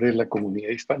 Álvaro, en nombre de la comunidad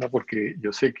hispana, porque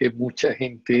yo sé que mucha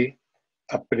gente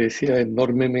aprecia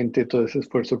enormemente todo ese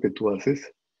esfuerzo que tú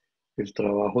haces. El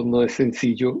trabajo no es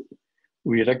sencillo.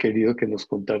 Hubiera querido que nos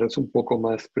contaras un poco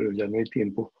más, pero ya no hay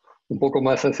tiempo, un poco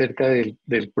más acerca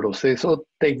del proceso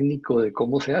técnico de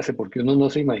cómo se hace, porque uno no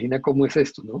se imagina cómo es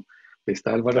esto, ¿no?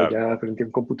 Está Álvaro Claro. allá frente a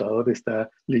un computador, está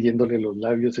leyéndole los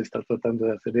labios, está tratando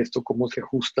de hacer esto, cómo se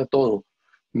ajusta todo.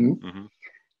 ¿Mm? Uh-huh.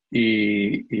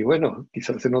 Y bueno,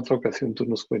 quizás en otra ocasión tú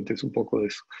nos cuentes un poco de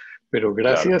eso. Pero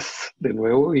Claro. gracias de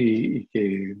nuevo, y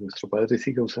que nuestro Padre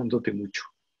siga usándote mucho.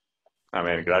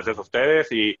 Amén. Gracias a ustedes.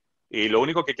 Y lo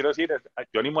único que quiero decir es,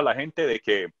 yo animo a la gente de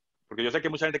que, porque yo sé que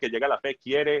mucha gente que llega a la fe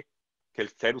quiere que el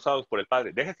ser usados por el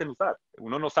Padre. Déjense usar.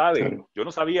 Uno no sabe. Claro. Yo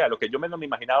no sabía. Lo que yo menos me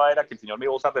imaginaba era que el Señor me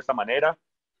iba a usar de esta manera,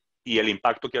 y el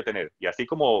impacto que iba a tener. Y así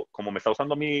como me está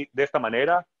usando a mí de esta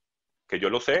manera, que yo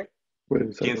lo sé,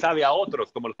 Pues, quién sabe a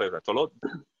otros cómo lo puede usar. Solo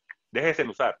déjense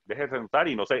usar,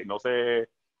 y no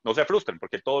se frustren,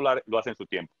 porque todo lo hace en su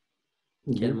tiempo.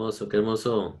 Qué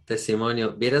hermoso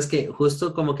testimonio. Vieras que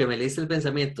justo como que me leíste el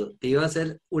pensamiento, te iba a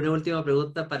hacer una última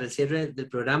pregunta para el cierre del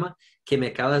programa que me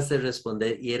acabas de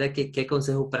responder, y era que qué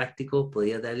consejo práctico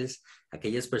podías darles a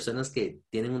aquellas personas que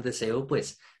tienen un deseo,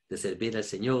 pues, de servir al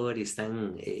Señor y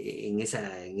están en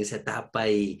esa etapa.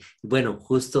 Y bueno,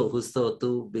 justo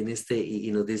tú viniste y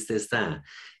nos diste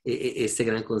este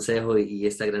gran consejo y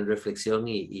esta gran reflexión,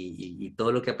 y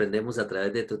todo lo que aprendemos a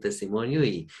través de tu testimonio.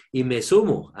 Y me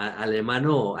sumo al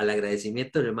hermano, al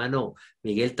agradecimiento del hermano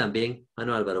Miguel también,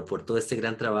 hermano Álvaro, por todo este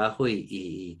gran trabajo,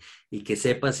 y que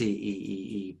sepas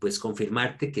y pues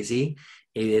confirmarte que sí,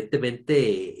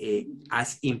 evidentemente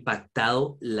has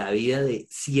impactado la vida de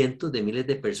cientos de miles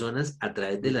de personas a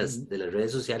través de las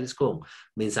redes sociales, con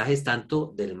mensajes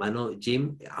tanto del hermano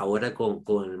Jim, ahora con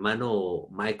el hermano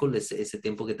Michael, ese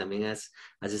tiempo que también has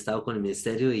estado con el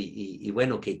ministerio, y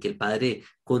bueno, que el Padre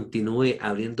continúe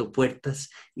abriendo puertas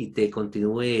y te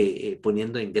continúe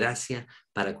poniendo en gracia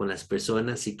para con las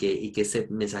personas, y que ese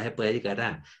mensaje pueda llegar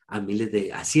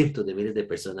a cientos de miles de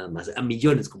personas más, a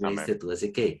millones, como Amén. dijiste tú.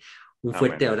 Así que un Amén.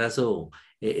 fuerte abrazo,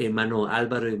 hermano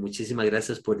Álvaro, y muchísimas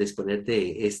gracias por disponer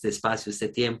de este espacio, este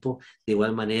tiempo. De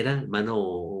igual manera,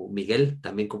 hermano Miguel,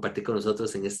 también compartir con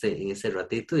nosotros en este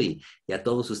ratito, y a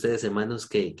todos ustedes, hermanos,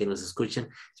 que nos escuchan.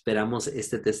 Esperamos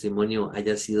este testimonio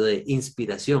haya sido de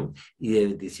inspiración y de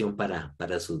bendición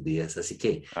para sus vidas. Así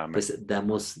que, Amén. pues,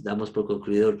 damos por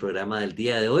concluido el programa del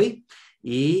día de hoy,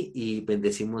 y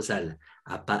bendecimos al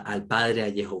Padre,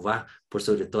 a Jehová, por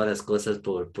sobre todas las cosas,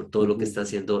 por todo lo que está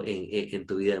haciendo en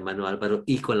tu vida, hermano Álvaro,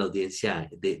 y con la audiencia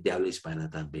de habla hispana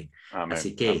también. Amén.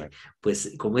 Así que, Amén.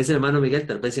 pues, como dice el hermano Miguel,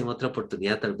 tal vez en otra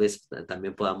oportunidad, tal vez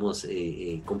también podamos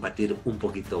compartir un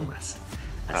poquito más.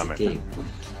 Así Amén. que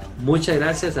muchas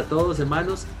gracias a todos,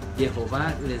 hermanos.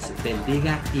 Jehová les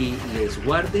bendiga y les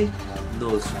guarde.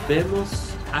 Nos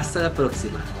vemos hasta la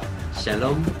próxima.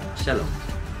 Shalom, shalom.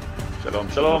 Shalom,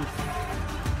 shalom.